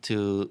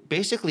to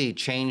basically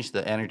change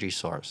the energy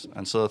source.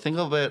 And so think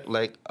of it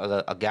like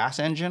a gas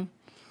engine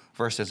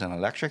versus an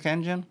electric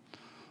engine.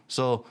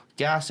 So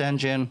gas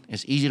engine,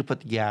 it's easy to put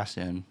the gas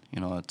in.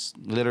 You know, it's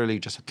literally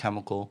just a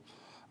chemical.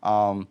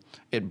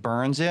 It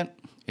burns it.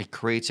 It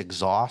creates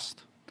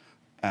exhaust.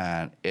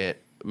 And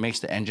it makes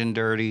the engine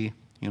dirty.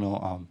 You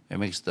know, it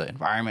makes the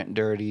environment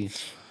dirty.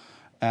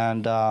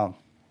 And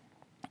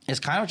it's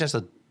kind of just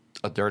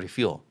a dirty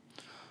fuel.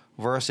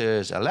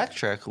 Versus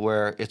electric,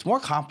 where it's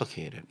more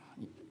complicated.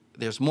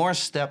 There's more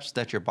steps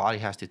that your body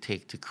has to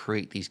take to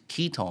create these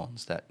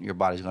ketones that your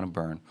body's going to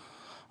burn.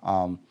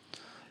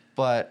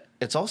 But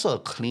it's also a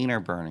cleaner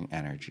burning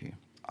energy.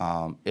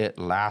 It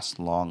lasts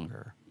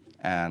longer,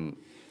 and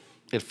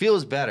it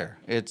feels better.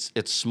 It's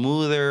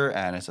smoother,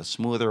 and it's a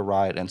smoother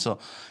ride. And so,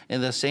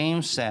 in the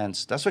same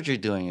sense, that's what you're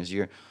doing is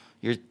you're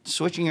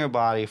switching your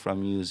body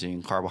from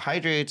using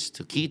carbohydrates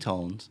to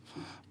ketones.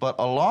 But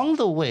along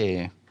the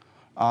way,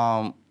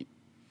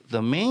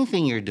 the main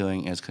thing you're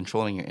doing is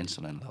controlling your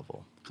insulin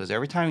level. Because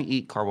every time you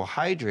eat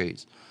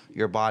carbohydrates,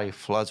 your body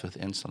floods with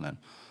insulin.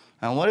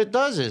 And what it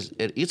does is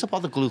it eats up all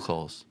the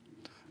glucose.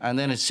 And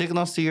then it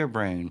signals to your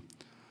brain,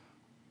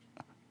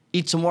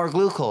 eat some more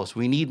glucose.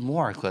 We need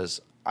more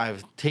because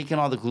I've taken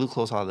all the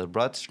glucose out of the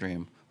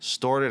bloodstream,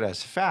 stored it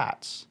as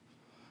fats,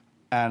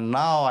 and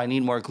now I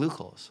need more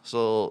glucose.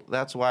 So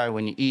that's why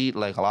when you eat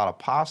like a lot of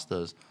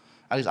pastas,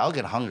 at least I'll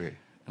get hungry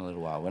in a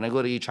little while. When I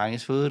go to eat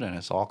Chinese food and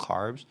it's all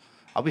carbs,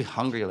 I'll be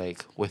hungry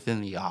like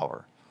within the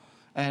hour.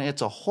 And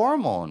it's a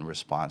hormone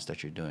response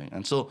that you're doing.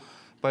 And so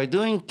By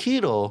doing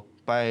keto,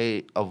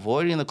 by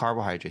avoiding the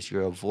carbohydrates,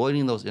 you're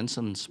avoiding those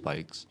insulin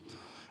spikes.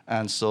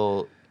 And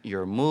so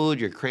your mood,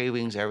 your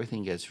cravings,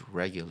 everything gets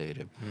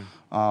regulated.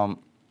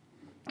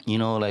 You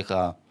know, like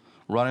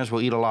runners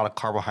will eat a lot of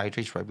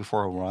carbohydrates right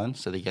before a run,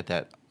 so they get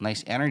that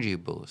nice energy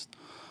boost.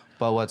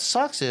 But what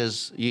sucks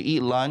is you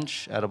eat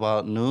lunch at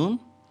about noon,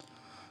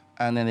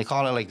 and then they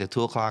call it like the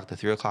 2 o'clock, the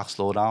 3 o'clock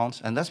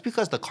slowdowns. And that's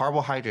because the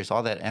carbohydrates,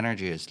 all that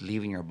energy is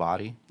leaving your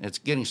body. It's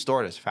getting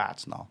stored as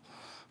fats now.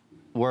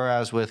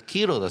 Whereas with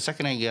keto, the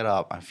second I get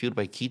up, I'm fueled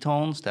by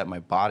ketones that my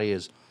body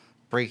is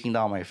breaking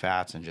down my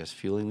fats and just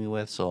fueling me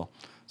with. So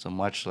it's a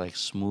much like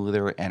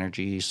smoother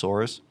energy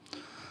source.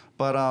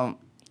 But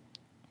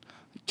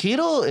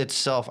keto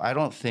itself, I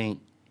don't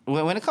think,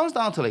 when it comes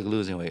down to like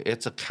losing weight,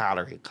 it's a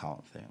calorie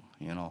count thing,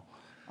 you know.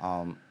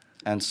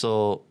 And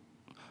so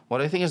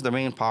what I think is the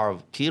main power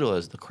of keto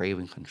is the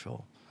craving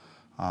control.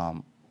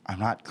 I'm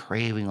not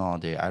craving all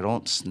day. I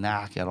don't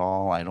snack at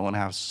all. I don't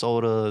have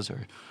sodas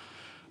or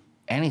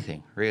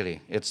anything, really.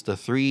 It's the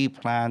 3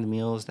 planned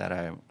meals that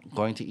I'm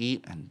going to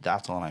eat, and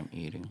that's all I'm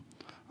eating.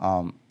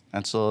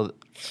 And so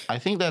I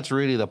think that's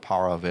really the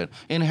power of it.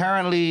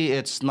 Inherently,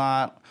 it's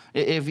not...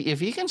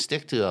 If you can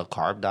stick to a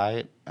carb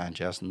diet and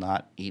just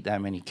not eat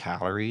that many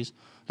calories,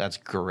 that's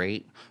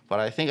great. But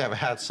I think I've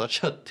had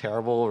such a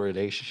terrible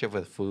relationship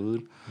with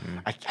food.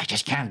 I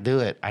just can't do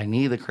it. I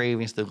need the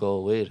cravings to go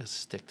away to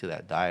stick to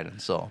that diet.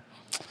 And so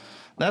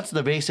that's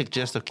the basic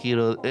gist of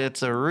keto.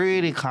 It's a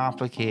really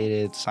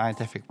complicated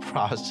scientific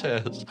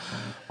process.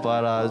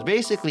 But it's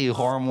basically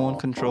hormone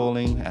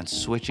controlling and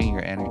switching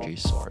your energy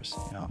source,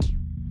 you know.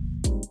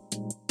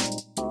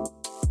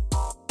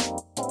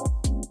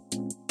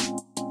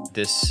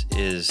 This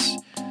is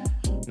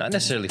not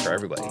necessarily for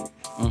everybody.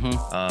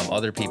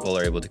 Other people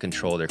are able to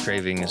control their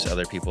cravings.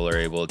 Other people are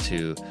able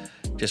to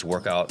just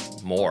work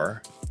out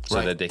more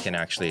so that they can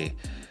actually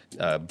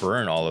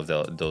burn all of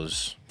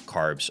those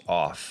carbs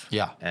off.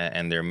 Yeah.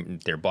 And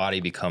their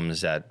body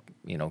becomes that,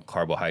 you know,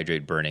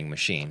 carbohydrate burning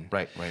machine.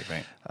 Right.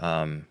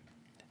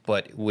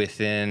 But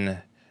within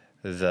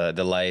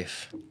the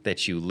life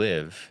that you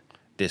live,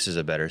 this is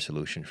a better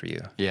solution for you.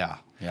 Yeah.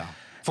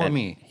 For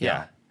me.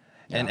 Yeah.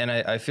 And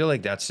I feel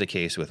like that's the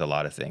case with a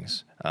lot of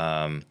things.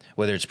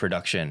 Whether it's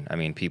production, I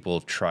mean, people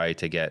try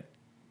to get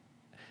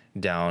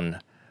down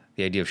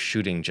the idea of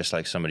shooting just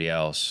like somebody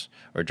else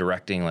or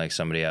directing like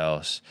somebody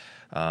else.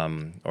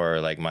 Or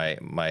like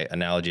my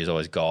analogy is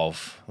always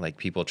golf. Like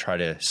people try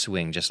to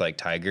swing just like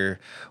Tiger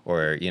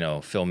or, you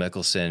know, Phil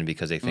Mickelson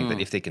because they think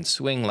that if they can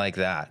swing like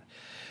that,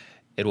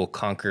 it will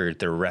conquer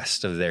the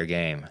rest of their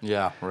game.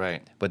 Yeah,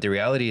 right. But the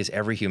reality is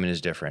every human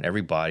is different.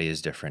 Every body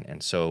is different.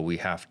 And so we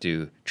have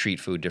to treat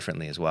food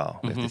differently as well.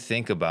 We have to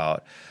think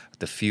about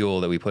the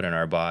fuel that we put in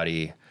our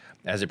body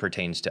as it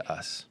pertains to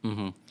us.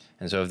 And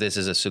so if this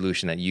is a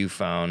solution that you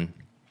found,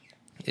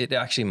 it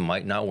actually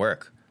might not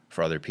work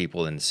for other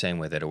people in the same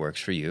way that it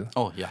works for you.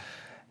 Oh, yeah.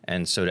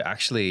 And so to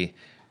actually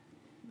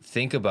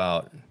think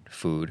about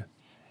food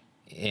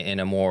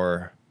in a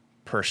more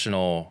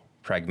personal,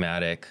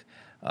 pragmatic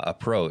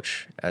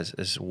approach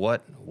as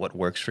what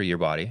works for your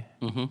body,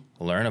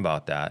 learn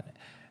about that,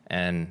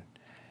 and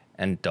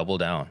double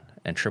down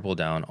and triple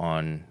down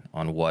on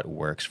what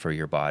works for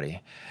your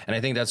body. And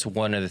I think that's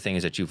one of the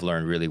things that you've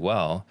learned really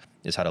well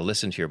is how to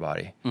listen to your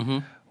body,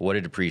 what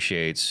it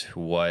appreciates,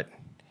 what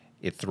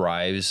it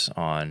thrives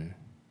on,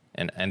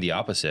 and the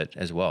opposite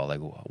as well, like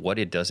what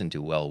it doesn't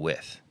do well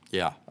with.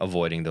 Yeah.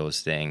 Avoiding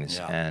those things.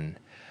 Yeah. And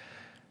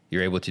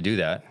you're able to do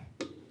that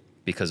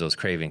because those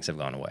cravings have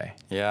gone away.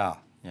 Yeah.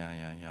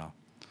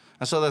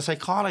 And so the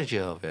psychology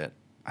of it,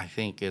 I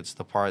think it's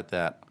the part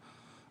that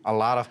a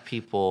lot of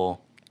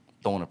people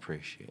don't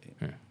appreciate.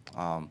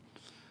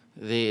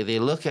 They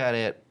look at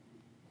it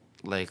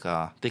like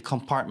they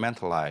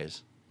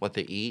compartmentalize what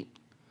they eat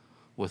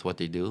with what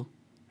they do.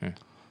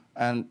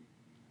 And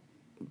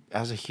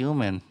as a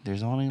human,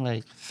 there's only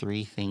like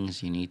 3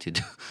 things you need to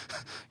do.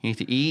 You need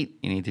to eat,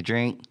 you need to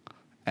drink,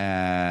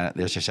 and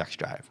there's your sex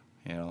drive,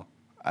 you know?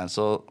 And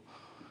so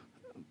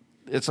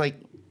it's like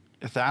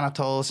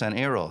Thanatos and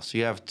Eros.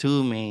 You have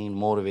 2 main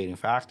motivating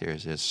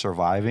factors. It's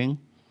surviving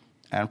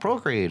and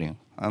procreating.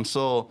 And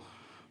so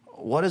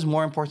what is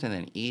more important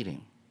than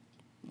eating?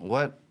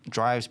 What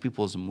drives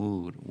people's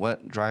mood?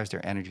 What drives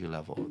their energy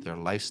level, their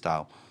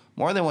lifestyle?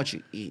 More than what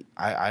you eat.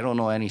 I don't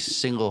know any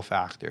single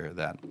factor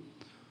that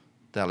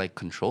like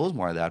controls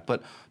more of that.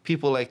 But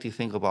people like to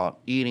think about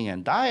eating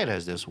and diet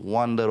as this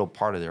one little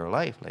part of their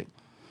life. Like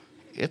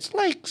it's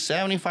like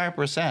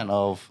 75%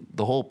 of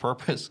the whole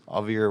purpose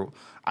of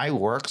I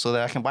work so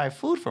that I can buy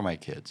food for my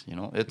kids. You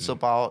know, it's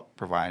about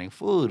providing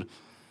food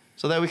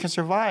so that we can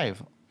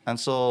survive. And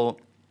so,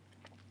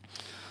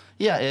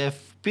 yeah,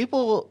 if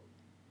people,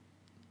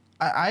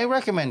 I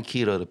recommend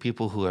keto to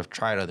people who have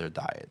tried other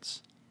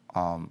diets,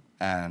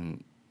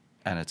 and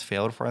it's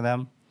failed for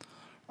them.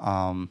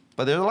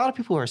 But there's a lot of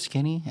people who are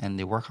skinny and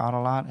they work out a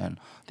lot and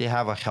they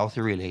have a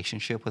healthy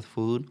relationship with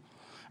food.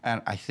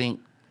 And I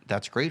think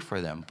that's great for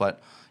them.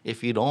 But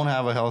if you don't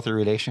have a healthy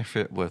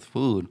relationship with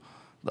food,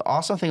 the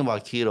awesome thing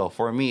about keto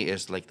for me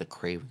is like the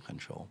craving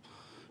control.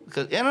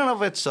 because in and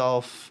of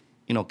itself,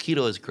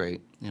 keto is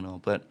great,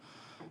 but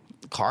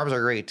carbs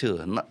are great too.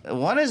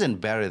 One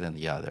isn't better than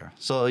the other.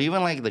 So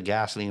even like the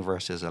gasoline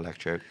versus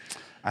electric,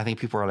 I think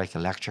people are like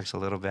electric's a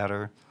little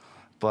better.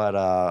 But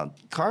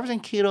carbs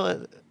and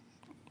keto,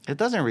 it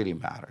doesn't really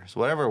matter. It's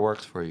whatever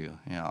works for you,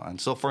 And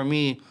so for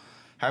me,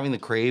 having the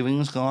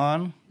cravings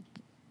gone,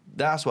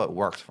 that's what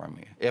works for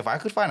me. If I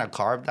could find a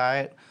carb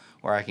diet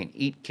where I can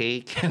eat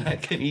cake and I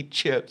can eat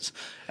chips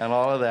and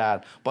all of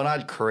that, but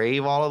not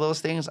crave all of those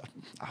things,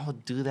 I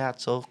would do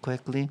that so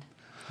quickly.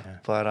 Yeah.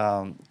 But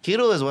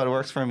keto is what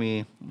works for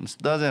me. It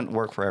doesn't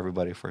work for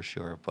everybody for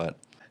sure, but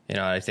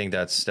I think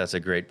that's a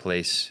great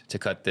place to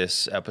cut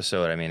this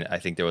episode. I mean, I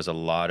think there was a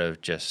lot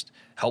of just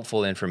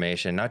helpful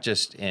information, not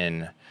just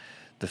in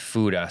the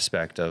food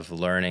aspect of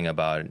learning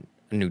about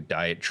a new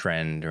diet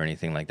trend or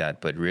anything like that,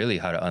 but really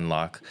how to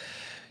unlock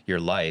your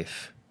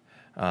life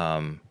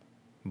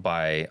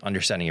by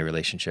understanding your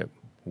relationship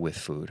with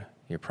food,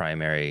 your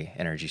primary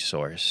energy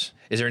source.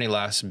 Is there any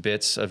last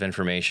bits of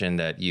information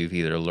that you've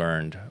either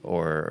learned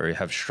or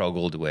have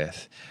struggled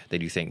with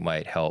that you think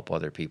might help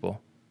other people?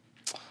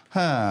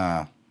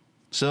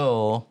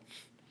 So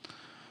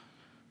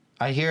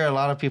I hear a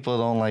lot of people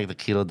don't like the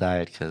keto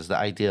diet because the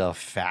idea of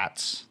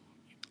fats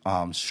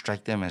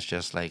strike them as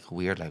just like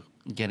weird, like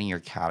getting your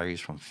calories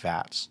from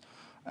fats.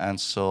 And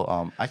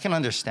so I can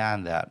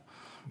understand that.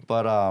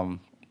 But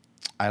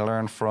I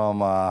learned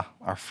from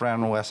our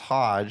friend Wes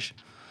Hodge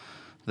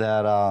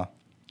that,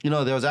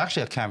 there was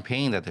actually a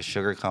campaign that the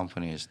sugar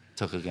companies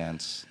took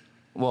against.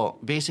 Well,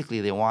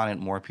 basically, they wanted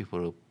more people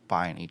to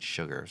buy and eat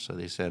sugar. So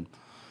they said,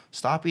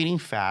 stop eating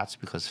fats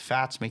because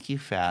fats make you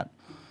fat.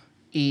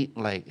 Eat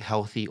like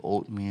healthy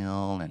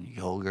oatmeal and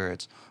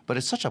yogurts. But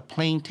it's such a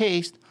plain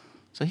taste.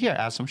 So here,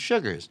 add some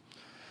sugars.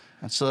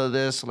 And so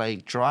this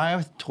like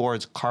drive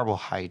towards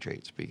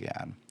carbohydrates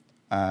began.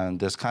 And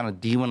this kind of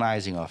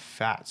demonizing of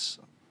fats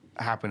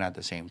happened at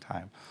the same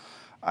time.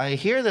 I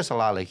hear this a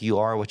lot, like you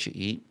are what you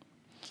eat.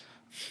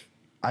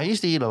 I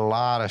used to eat a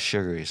lot of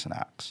sugary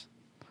snacks.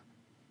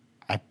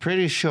 I'm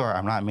pretty sure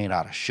I'm not made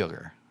out of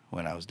sugar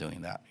when I was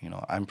doing that.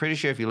 I'm pretty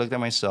sure if you looked at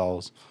my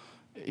cells,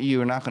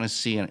 you're not going to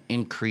see an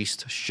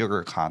increased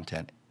sugar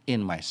content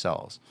in my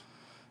cells.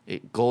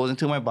 It goes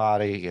into my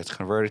body, gets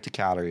converted to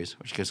calories,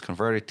 which gets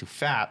converted to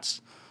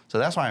fats. So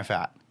that's why I'm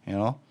fat,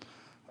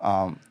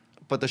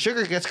 but the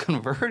sugar gets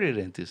converted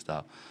into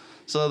stuff.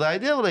 So the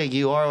idea of like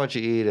you are what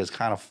you eat is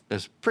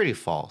pretty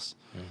false.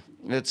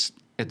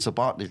 It's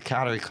about the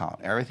calorie count.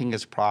 Everything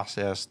gets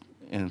processed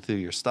in through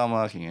your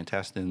stomach and your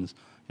intestines,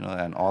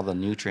 and all the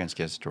nutrients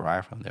gets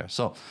derived from there.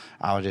 So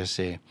I would just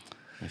say,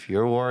 if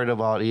you're worried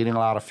about eating a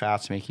lot of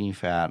fats making you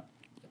fat,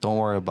 don't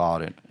worry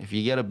about it. If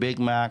you get a Big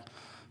Mac,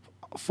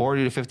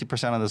 40 to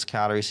 50% of those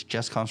calories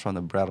just comes from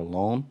the bread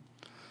alone.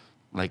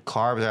 Like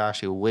carbs are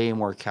actually way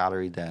more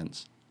calorie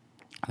dense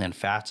than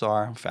fats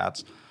are.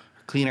 Fats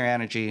are cleaner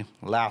energy,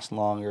 last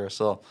longer.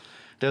 So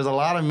there's a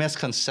lot of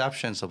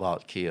misconceptions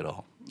about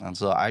keto. And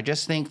so I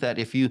just think that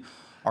if you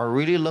are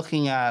really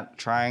looking at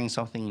trying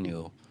something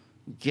new,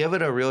 give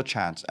it a real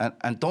chance.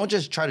 And don't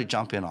just try to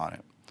jump in on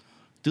it.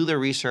 Do the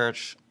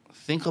research.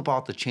 Think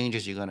about the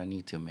changes you're going to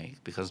need to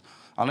make. Because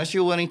unless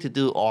you're willing to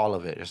do all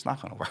of it, it's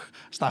not going to work.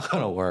 It's not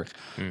going to work.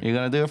 You're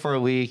going to do it for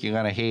a week. You're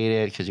going to hate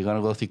it because you're going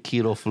to go through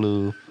keto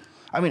flu.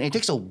 I mean, it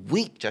takes a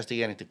week just to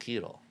get into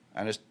keto.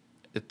 And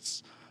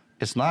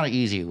it's not an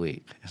easy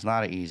week. It's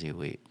not an easy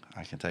week.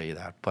 I can tell you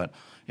that. But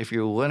if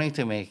you're willing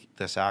to make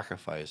the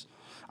sacrifice,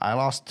 I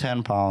lost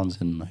 10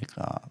 pounds in like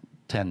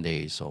 10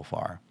 days so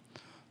far.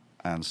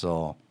 And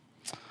so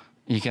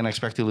you can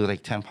expect to lose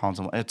like 10 pounds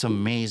a month. It's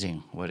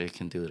amazing what it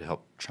can do to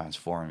help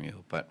transform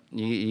you. But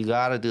you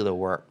got to do the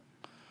work.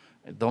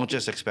 Don't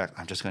just expect,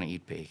 I'm just going to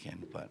eat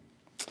bacon. But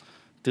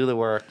do the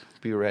work.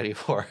 Be ready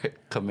for it.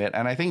 Commit.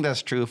 And I think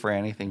that's true for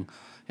anything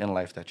in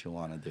life that you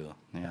want to do.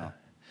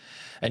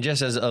 And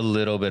just as a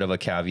little bit of a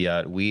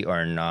caveat, we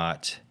are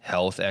not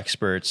health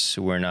experts.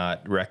 We're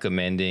not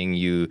recommending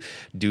you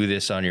do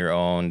this on your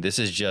own. This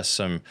is just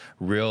some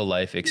real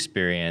life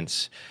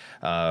experience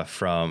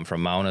from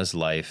Mauna's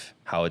life,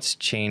 how it's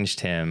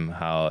changed him,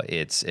 how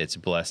it's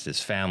blessed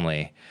his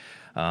family,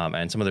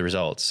 and some of the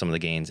results, some of the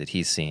gains that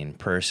he's seen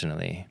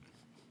personally.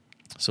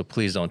 So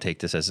please don't take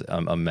this as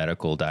a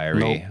medical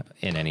diary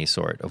in any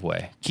sort of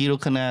way. Keto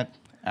Connect,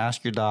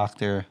 ask your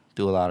doctor.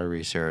 Do a lot of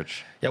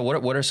research. Yeah,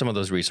 what are some of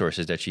those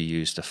resources that you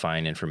use to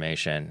find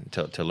information,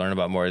 to learn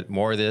about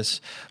more of this,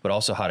 but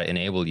also how to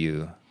enable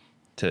you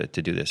to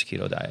do this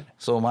keto diet?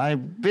 So my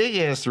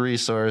biggest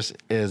resource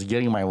is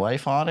getting my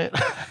wife on it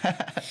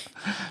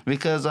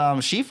because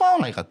she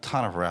found like a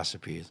ton of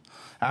recipes.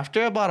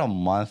 After about a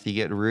month, you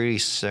get really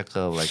sick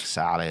of like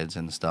salads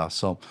and stuff.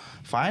 So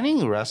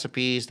finding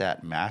recipes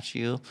that match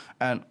you,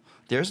 and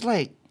there's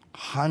like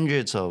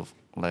hundreds of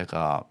like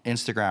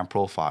Instagram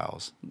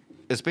profiles.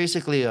 It's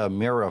basically a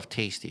mirror of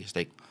Tasty. It's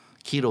like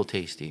Keto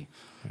Tasty.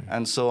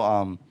 And so,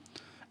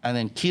 and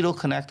then Keto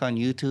Connect on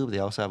YouTube, they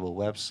also have a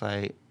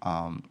website.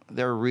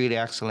 They're really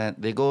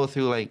excellent. They go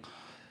through like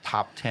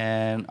top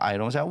 10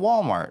 items at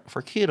Walmart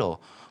for keto.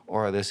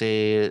 or they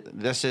say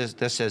this says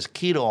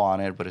keto on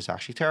it, but it's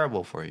actually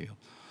terrible for you.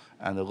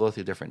 And they'll go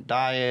through different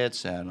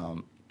diets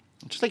and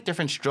just like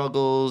different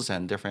struggles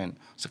and different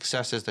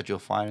successes that you'll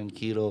find in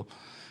keto.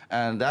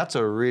 And that's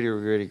a really,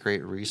 really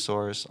great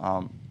resource.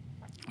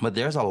 But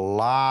there's a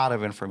lot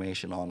of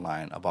information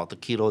online about the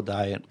keto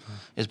diet.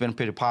 It's been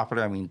pretty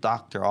popular. I mean,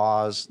 Dr.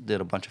 Oz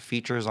did a bunch of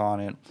features on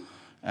it.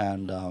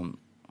 And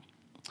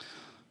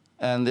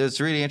it's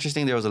really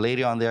interesting. There was a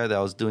lady on there that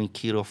was doing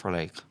keto for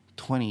like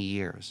 20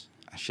 years.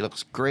 And she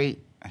looks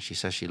great. And she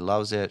says she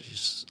loves it.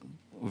 She's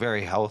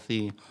very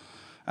healthy.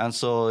 And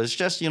so it's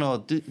just,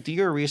 do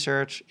your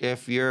research.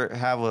 If you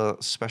have a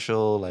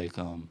special,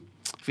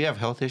 if you have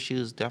health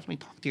issues, definitely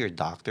talk to your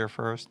doctor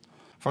first.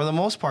 For the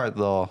most part,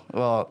 though,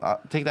 well,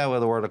 take that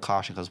with a word of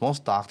caution because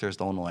most doctors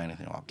don't know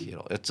anything about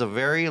keto. It's a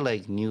very,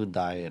 new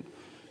diet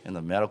in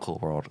the medical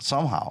world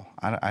somehow.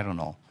 I don't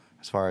know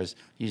as far as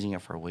using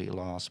it for weight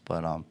loss.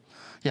 But,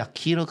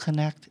 Keto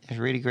Connect is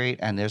really great.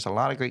 And there's a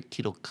lot of great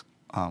keto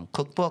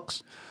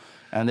cookbooks.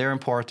 And they're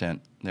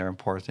important. They're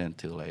important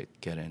to,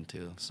 get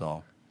into.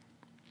 So...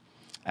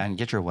 And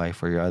get your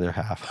wife or your other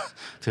half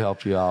to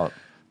help you out.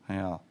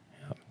 Yeah.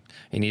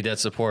 You need that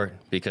support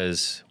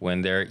because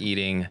when they're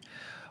eating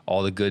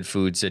all the good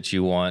foods that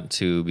you want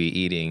to be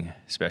eating,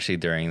 especially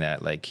during that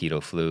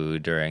keto flu,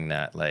 during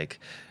that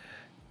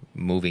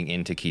moving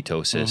into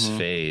ketosis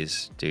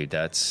phase, dude,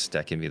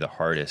 that can be the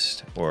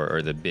hardest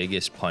or the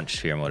biggest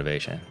punch to your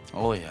motivation.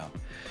 Oh, yeah.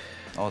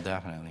 Oh,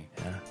 definitely.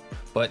 Yeah.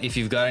 But if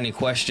you've got any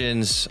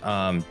questions,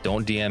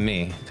 don't DM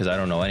me because I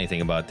don't know anything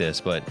about this,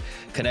 but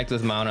connect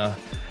with Mauna.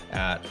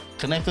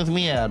 Connect with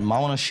me at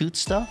Mauna Shoot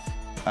Stuff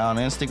on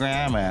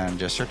Instagram and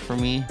just search for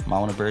me,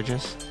 Mauna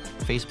Burgess,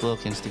 Facebook,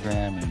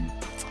 Instagram, and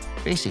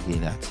basically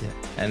that's it.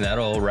 And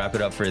that'll wrap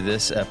it up for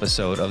this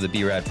episode of the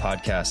B-Rad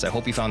podcast. I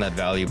hope you found that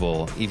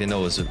valuable, even though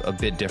it was a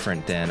bit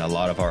different than a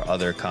lot of our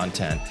other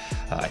content.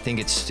 I think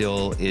it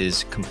still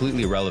is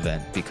completely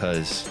relevant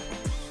because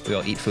we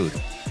all eat food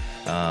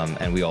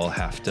and we all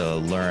have to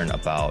learn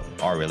about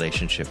our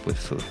relationship with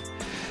food.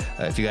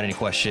 If you got any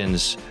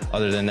questions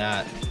other than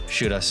that,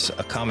 shoot us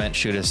a comment,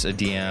 shoot us a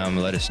DM,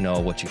 let us know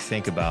what you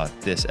think about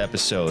this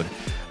episode,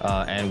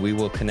 and we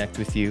will connect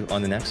with you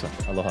on the next one.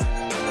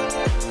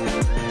 Aloha.